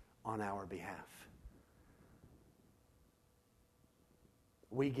on our behalf.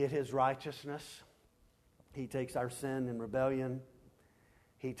 We get His righteousness. He takes our sin and rebellion.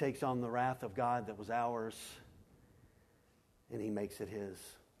 He takes on the wrath of God that was ours, and He makes it His.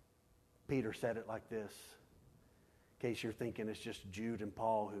 Peter said it like this. In case you're thinking it's just Jude and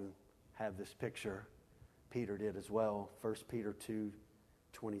Paul who have this picture, Peter did as well. 1 Peter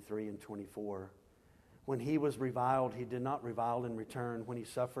 2:23 and 24. When He was reviled, He did not revile in return. When He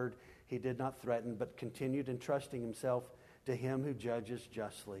suffered, He did not threaten, but continued entrusting Himself to Him who judges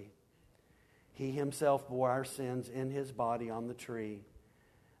justly. He Himself bore our sins in His body on the tree,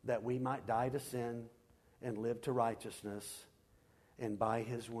 that we might die to sin and live to righteousness, and by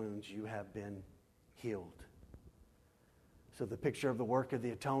His wounds you have been healed. So the picture of the work of the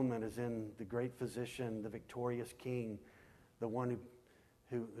atonement is in the great physician, the victorious King, the one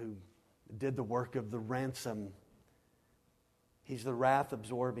who did the work of the ransom. He's the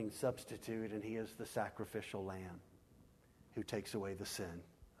wrath-absorbing substitute, and He is the sacrificial lamb who takes away the sin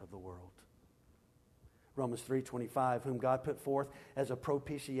of the world. Romans 3:25, whom God put forth as a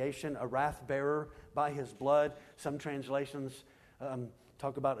propitiation, a wrath-bearer by His blood. Some translations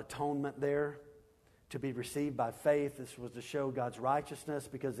talk about atonement there. To be received by faith. This was to show God's righteousness,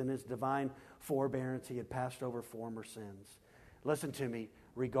 because in His divine forbearance He had passed over former sins. Listen to me.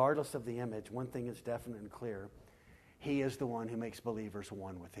 Regardless of the image, one thing is definite and clear. He is the one who makes believers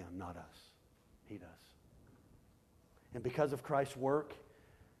one with Him, not us. He does. And because of Christ's work,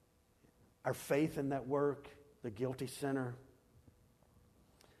 our faith in that work, the guilty sinner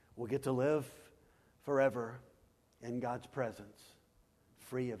will get to live forever in God's presence,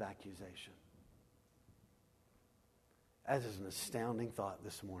 free of accusation. That is an astounding thought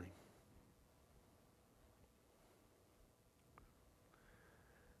this morning.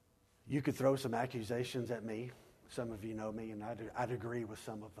 You could throw some accusations at me. Some of you know me, and I'd agree with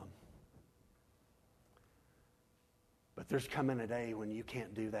some of them. But there's coming a day when you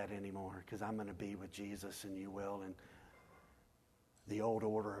can't do that anymore, because I'm going to be with Jesus and you will, and the old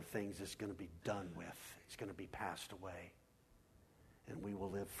order of things is going to be done with. It's going to be passed away, and we will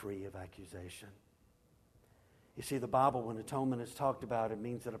live free of accusation. You see, the Bible, when atonement is talked about, it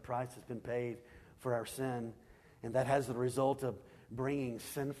means that a price has been paid for our sin, and that has the result of bringing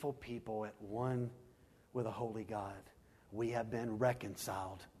sinful people at one with a holy God. We have been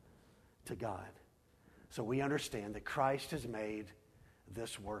reconciled to God. So we understand that Christ has made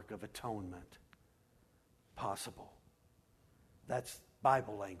this work of atonement possible. That's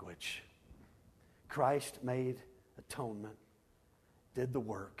Bible language. Christ made atonement, did the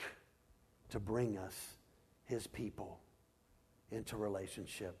work to bring us, His people, into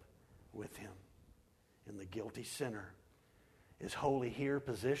relationship with Him. And the guilty sinner is holy here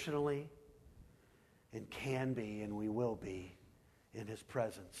positionally, and can be, and we will be, in His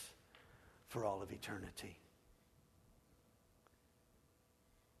presence for all of eternity.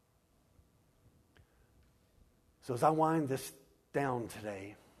 So as I wind this down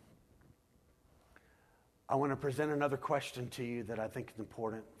today, I want to present another question to you that I think is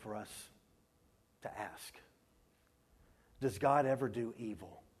important for us to ask. Does God ever do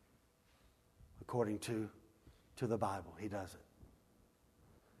evil? According to the Bible, He doesn't.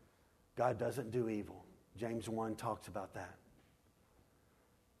 God doesn't do evil. James 1 talks about that.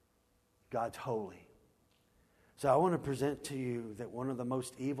 God's holy. So I want to present to you that one of the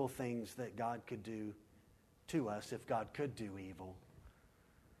most evil things that God could do to us, if God could do evil,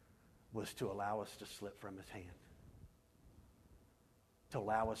 was to allow us to slip from His hand. To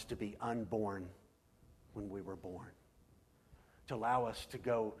allow us to be unborn when we were born. To allow us to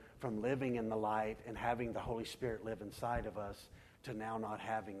go from living in the light and having the Holy Spirit live inside of us to now not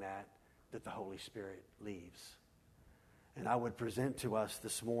having that the Holy Spirit leaves. And I would present to us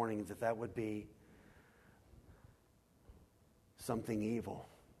this morning that would be something evil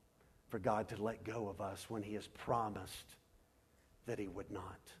for God to let go of us when He has promised that He would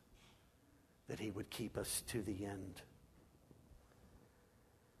not, that He would keep us to the end.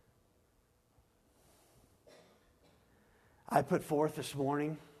 I put forth this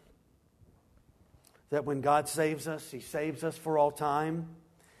morning that when God saves us, He saves us for all time,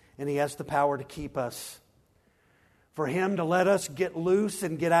 and He has the power to keep us. For Him to let us get loose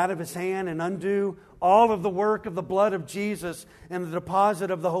and get out of His hand and undo all of the work of the blood of Jesus and the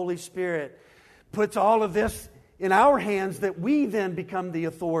deposit of the Holy Spirit puts all of this in our hands, that we then become the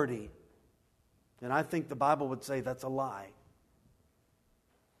authority. And I think the Bible would say that's a lie.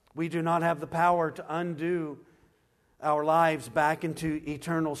 We do not have the power to undo our lives back into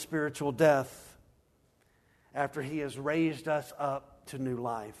eternal spiritual death after He has raised us up to new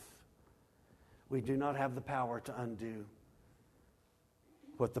life. We do not have the power to undo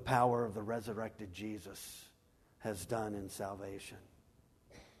what the power of the resurrected Jesus has done in salvation.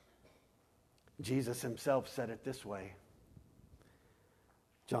 Jesus Himself said it this way.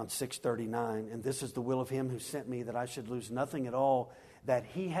 John 6:39, and this is the will of Him who sent me, that I should lose nothing at all that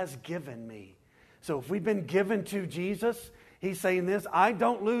He has given me. So if we've been given to Jesus, He's saying this, I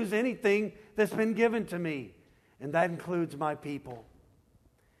don't lose anything that's been given to me. And that includes my people.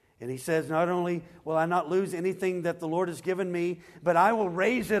 And He says, not only will I not lose anything that the Lord has given me, but I will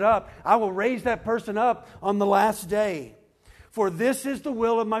raise it up. I will raise that person up on the last day. For this is the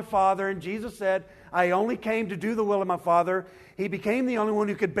will of my Father. And Jesus said, I only came to do the will of my Father. He became the only one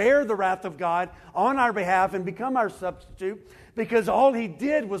who could bear the wrath of God on our behalf and become our substitute, because all He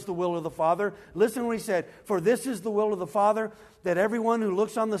did was the will of the Father. Listen what He said. For this is the will of the Father, that everyone who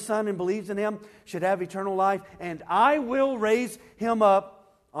looks on the Son and believes in Him should have eternal life, and I will raise him up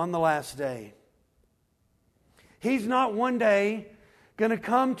on the last day. He's not one day going to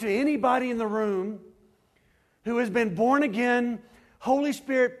come to anybody in the room who has been born again, Holy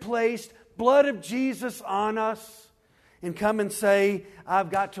Spirit placed, blood of Jesus on us, and come and say,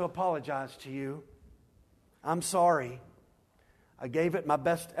 I've got to apologize to you. I'm sorry. I gave it my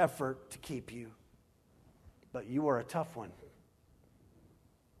best effort to keep you, but you were a tough one.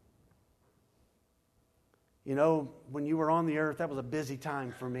 You know, when you were on the earth, that was a busy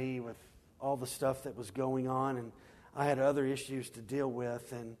time for me with all the stuff that was going on, and I had other issues to deal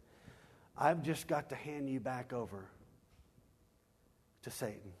with, and I've just got to hand you back over to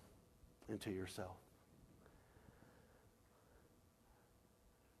Satan and to yourself.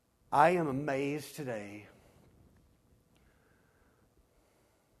 I am amazed today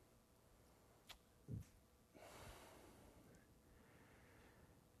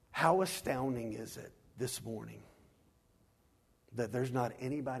how astounding is it this morning that there's not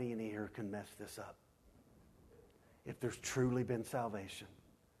anybody in here who can mess this up. If there's truly been salvation,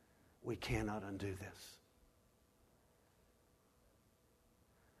 we cannot undo this.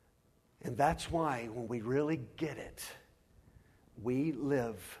 And that's why when we really get it, we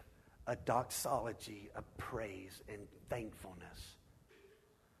live a doxology of praise and thankfulness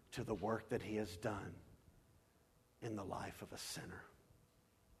to the work that He has done in the life of a sinner.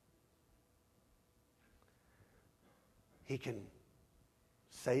 He can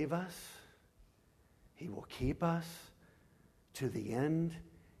save us. He will keep us to the end.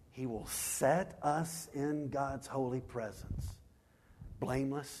 He will set us in God's holy presence,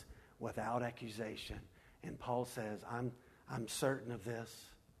 blameless, without accusation. And Paul says, I'm certain of this,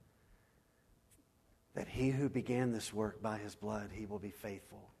 that He who began this work by His blood, He will be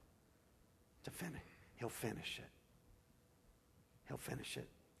faithful to finish. He'll finish it. He'll finish it.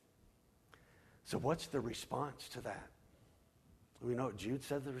 So what's the response to that? We know what Jude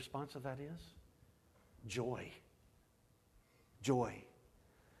said the response to that is? Joy. Joy.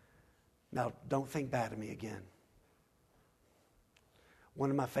 Now, don't think bad of me again. One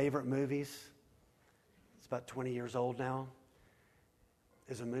of my favorite movies, it's about 20 years old now,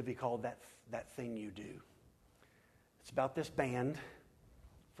 is a movie called That Thing You Do. It's about this band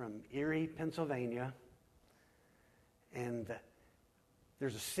from Erie, Pennsylvania, and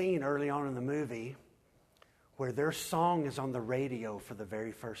there's a scene early on in the movie where their song is on the radio for the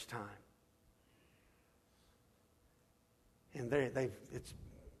very first time. And it's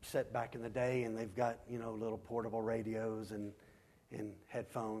set back in the day, and they've got, little portable radios and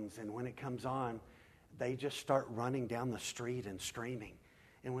headphones. And when it comes on, they just start running down the street and screaming.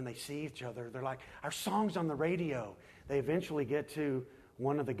 And when they see each other, they're like, our song's on the radio. They eventually get to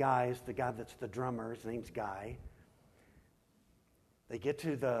one of the guys, the guy that's the drummer, his name's Guy. They get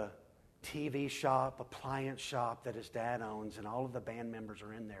to the TV shop, appliance shop that his dad owns, and all of the band members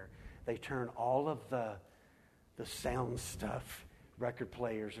are in there. They turn all of the sound stuff, record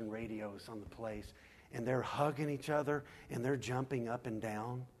players and radios on the place, and they're hugging each other, and they're jumping up and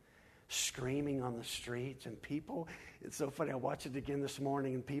down, screaming on the streets, and people, it's so funny, I watched it again this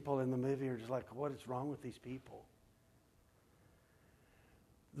morning, and people in the movie are just like, what is wrong with these people?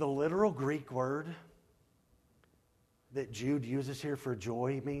 The literal Greek word that Jude uses here for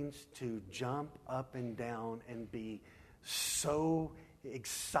joy means to jump up and down and be so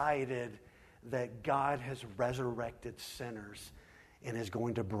excited that God has resurrected sinners and is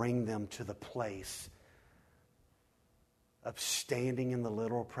going to bring them to the place of standing in the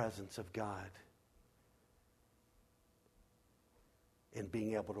literal presence of God and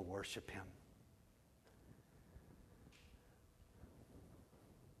being able to worship Him.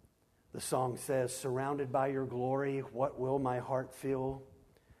 The song says, surrounded by your glory, what will my heart feel?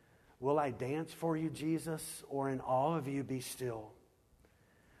 Will I dance for you, Jesus, or in awe of you be still?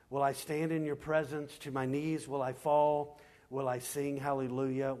 Will I stand in your presence? To my knees will I fall? Will I sing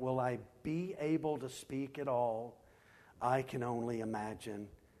hallelujah? Will I be able to speak at all? I can only imagine.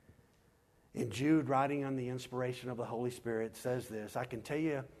 And Jude, writing on the inspiration of the Holy Spirit, says this, I can tell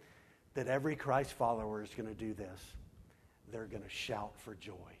you that every Christ follower is going to do this. They're going to shout for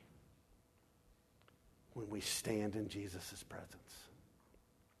joy when we stand in Jesus' presence.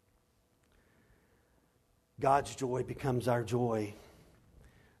 God's joy becomes our joy.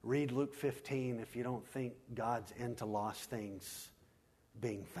 Read Luke 15 if you don't think God's into lost things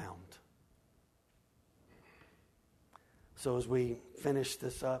being found. So as we finish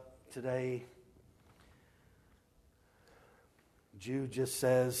this up today, Jude just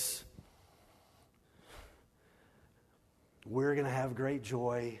says, we're going to have great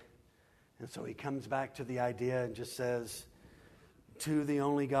joy. And so he comes back to the idea and just says, to the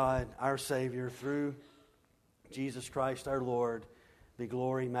only God, our Savior, through Jesus Christ our Lord, be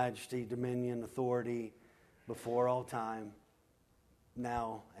glory, majesty, dominion, authority before all time,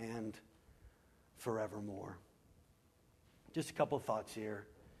 now and forevermore. Just a couple of thoughts here.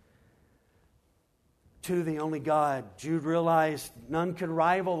 To the only God, Jude realized none could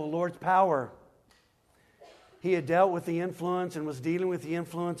rival the Lord's power. He had dealt with the influence and was dealing with the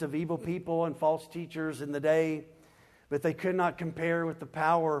influence of evil people and false teachers in the day, but they could not compare with the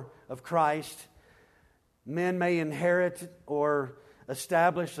power of Christ. Men may inherit or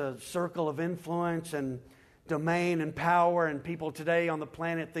establish a circle of influence and domain and power, and people today on the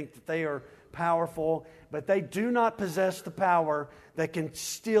planet think that they are powerful, but they do not possess the power that can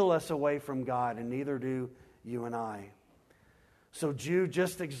steal us away from God, and neither do you and I. So Jude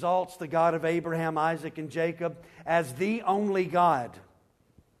just exalts the God of Abraham, Isaac, and Jacob as the only God.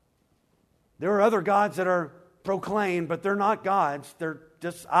 There are other gods that are proclaimed, but they're not gods. They're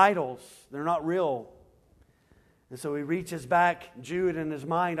just idols. They're not real. And so he reaches back, Jude in his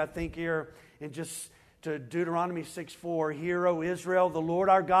mind, I think here, and just to Deuteronomy 6:4, Hear, O Israel, the Lord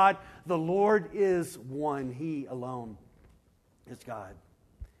our God, the Lord is one. He alone is God.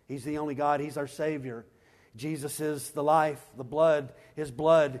 He's the only God. He's our Savior. Jesus is the life, the blood, His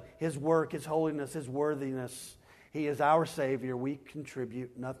work, His holiness, His worthiness. He is our Savior. We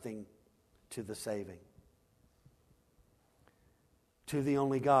contribute nothing to the saving. To the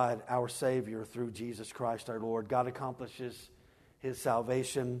only God, our Savior, through Jesus Christ our Lord. God accomplishes His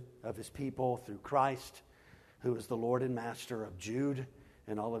salvation of His people through Christ, who is the Lord and Master of Jude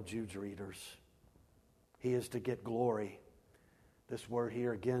and all of Jude's readers. He is to get glory. This word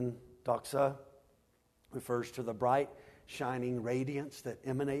here again, doxa, refers to the bright, shining radiance that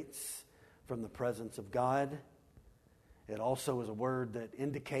emanates from the presence of God. It also is a word that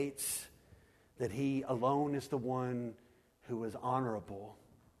indicates that He alone is the one who is honorable,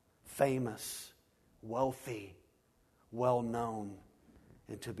 famous, wealthy, well-known,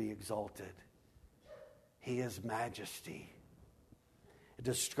 and to be exalted. He is majesty. It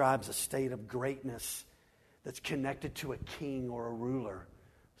describes a state of greatness that's connected to a king or a ruler.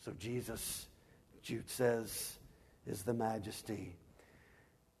 So Jesus, Jude says, is the majesty.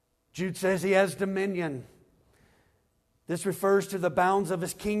 Jude says He has dominion. This refers to the bounds of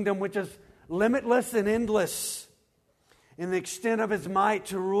His kingdom, which is limitless and endless, in the extent of His might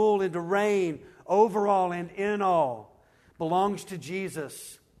to rule and to reign over all and in all belongs to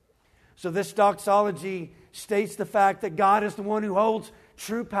Jesus. So this doxology states the fact that God is the one who holds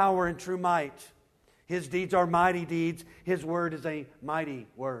true power and true might. His deeds are mighty deeds. His word is a mighty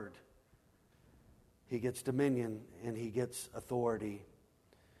word. He gets dominion and He gets authority.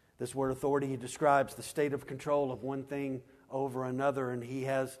 This word authority describes the state of control of one thing over another, and He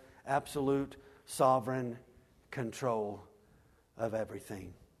has absolute sovereign control of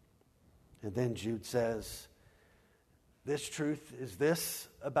everything. And then Jude says, this truth is this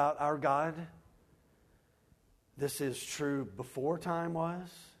about our God. This is true before time was.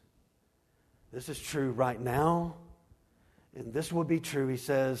 This is true right now. And this will be true, he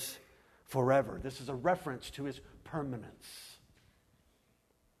says, forever. This is a reference to His permanence.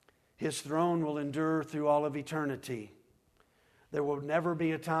 His throne will endure through all of eternity. There will never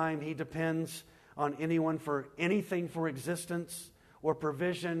be a time He depends on anyone for anything for existence or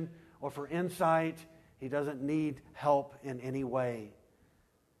provision or for insight. He doesn't need help in any way.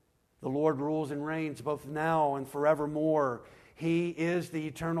 The Lord rules and reigns both now and forevermore. He is the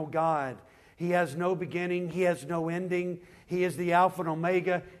eternal God. He has no beginning. He has no ending. He is the Alpha and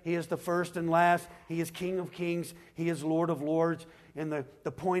Omega. He is the first and last. He is King of kings. He is Lord of lords. And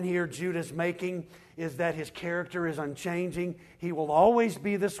the point here Jude is making is that His character is unchanging. He will always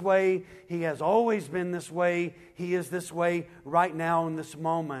be this way. He has always been this way. He is this way right now in this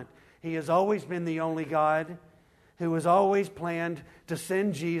moment. He has always been the only God who has always planned to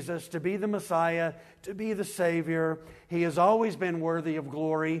send Jesus, to be the Messiah, to be the Savior. He has always been worthy of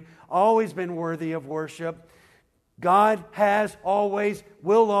glory, always been worthy of worship. God has always,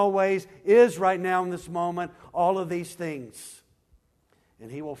 will always, is right now in this moment, all of these things. And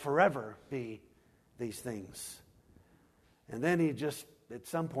He will forever be these things. And then He just, at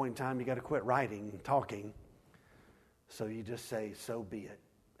some point in time, you got to quit writing and talking. So you just say, so be it.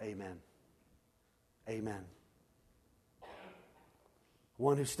 Amen. Amen.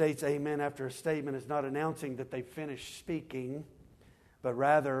 One who states amen after a statement is not announcing that they finished speaking, but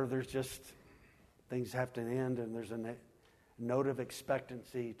rather there's just things have to end and there's a note of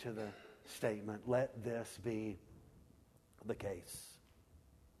expectancy to the statement. Let this be the case.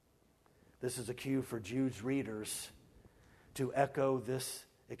 This is a cue for Jude's readers to echo this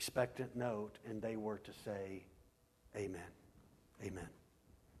expectant note, and they were to say, amen. Amen.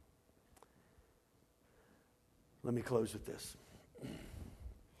 Let me close with this.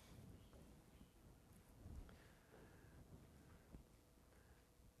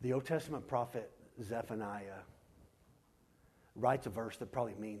 The Old Testament prophet Zephaniah writes a verse that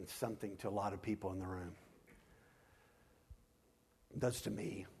probably means something to a lot of people in the room. It does to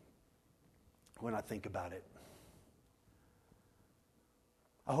me when I think about it.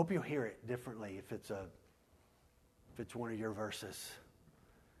 I hope you'll hear it differently if it's one of your verses.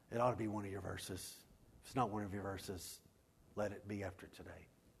 It ought to be one of your verses. If it's not one of your verses, let it be after today.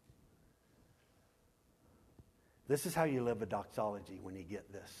 This is how you live a doxology when you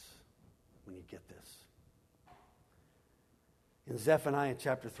get this. When you get this. In Zephaniah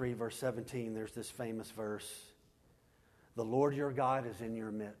chapter 3, verse 17, there's this famous verse. The Lord your God is in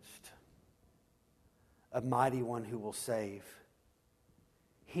your midst, a mighty one who will save.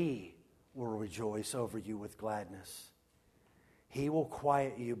 He will rejoice over you with gladness. He will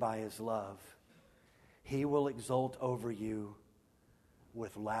quiet you by His love. He will exult over you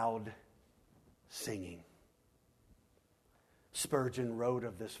with loud singing. Spurgeon wrote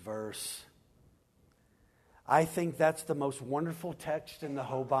of this verse, I think that's the most wonderful text in the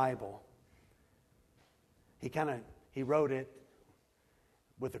whole Bible. He wrote it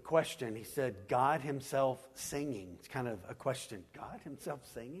with a question. He said, God himself singing. It's kind of a question. God himself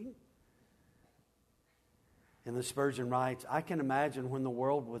singing? And the Spurgeon writes, I can imagine when the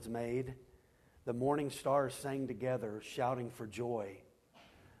world was made, the morning stars sang together, shouting for joy.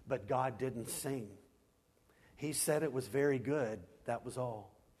 But God didn't sing. He said it was very good. That was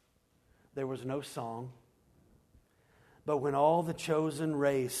all. There was no song. But when all the chosen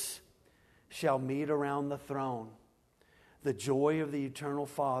race shall meet around the throne, the joy of the eternal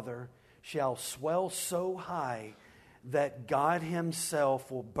Father shall swell so high that God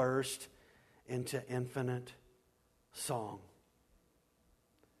himself will burst into infinite song.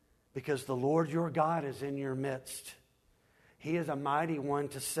 Because the Lord your God is in your midst. He is a mighty one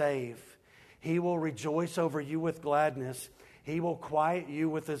to save. He will rejoice over you with gladness. He will quiet you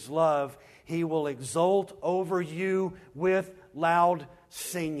with his love. He will exult over you with loud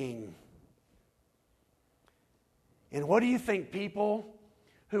singing. And what do you think people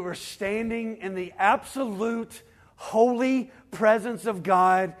who are standing in the absolute holy presence of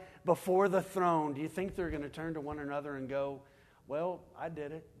God before the throne, do you think they're going to turn to one another and go, well, I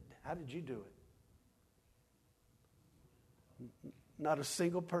did it. How did you do it? Not a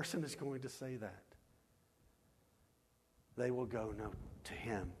single person is going to say that. They will go, no, to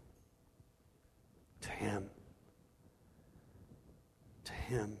him. To him. To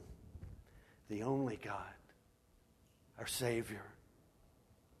him. The only God. Our Savior.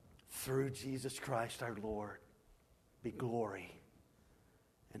 Through Jesus Christ our Lord. Be glory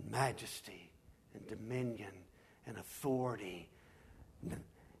and majesty and dominion and authority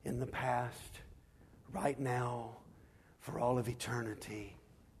in the past, right now, for all of eternity.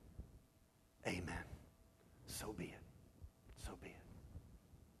 Amen. So be it. So be it.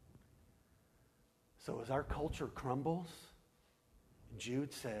 So as our culture crumbles,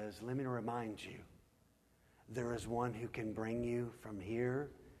 Jude says, let me remind you, there is one who can bring you from here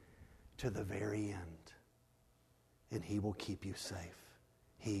to the very end. And he will keep you safe.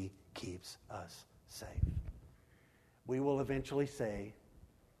 He keeps us safe. We will eventually say,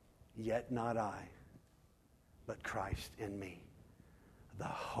 yet not I, but Christ in me, the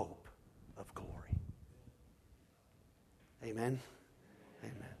hope of glory. Amen?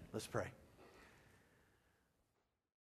 Amen. Let's pray.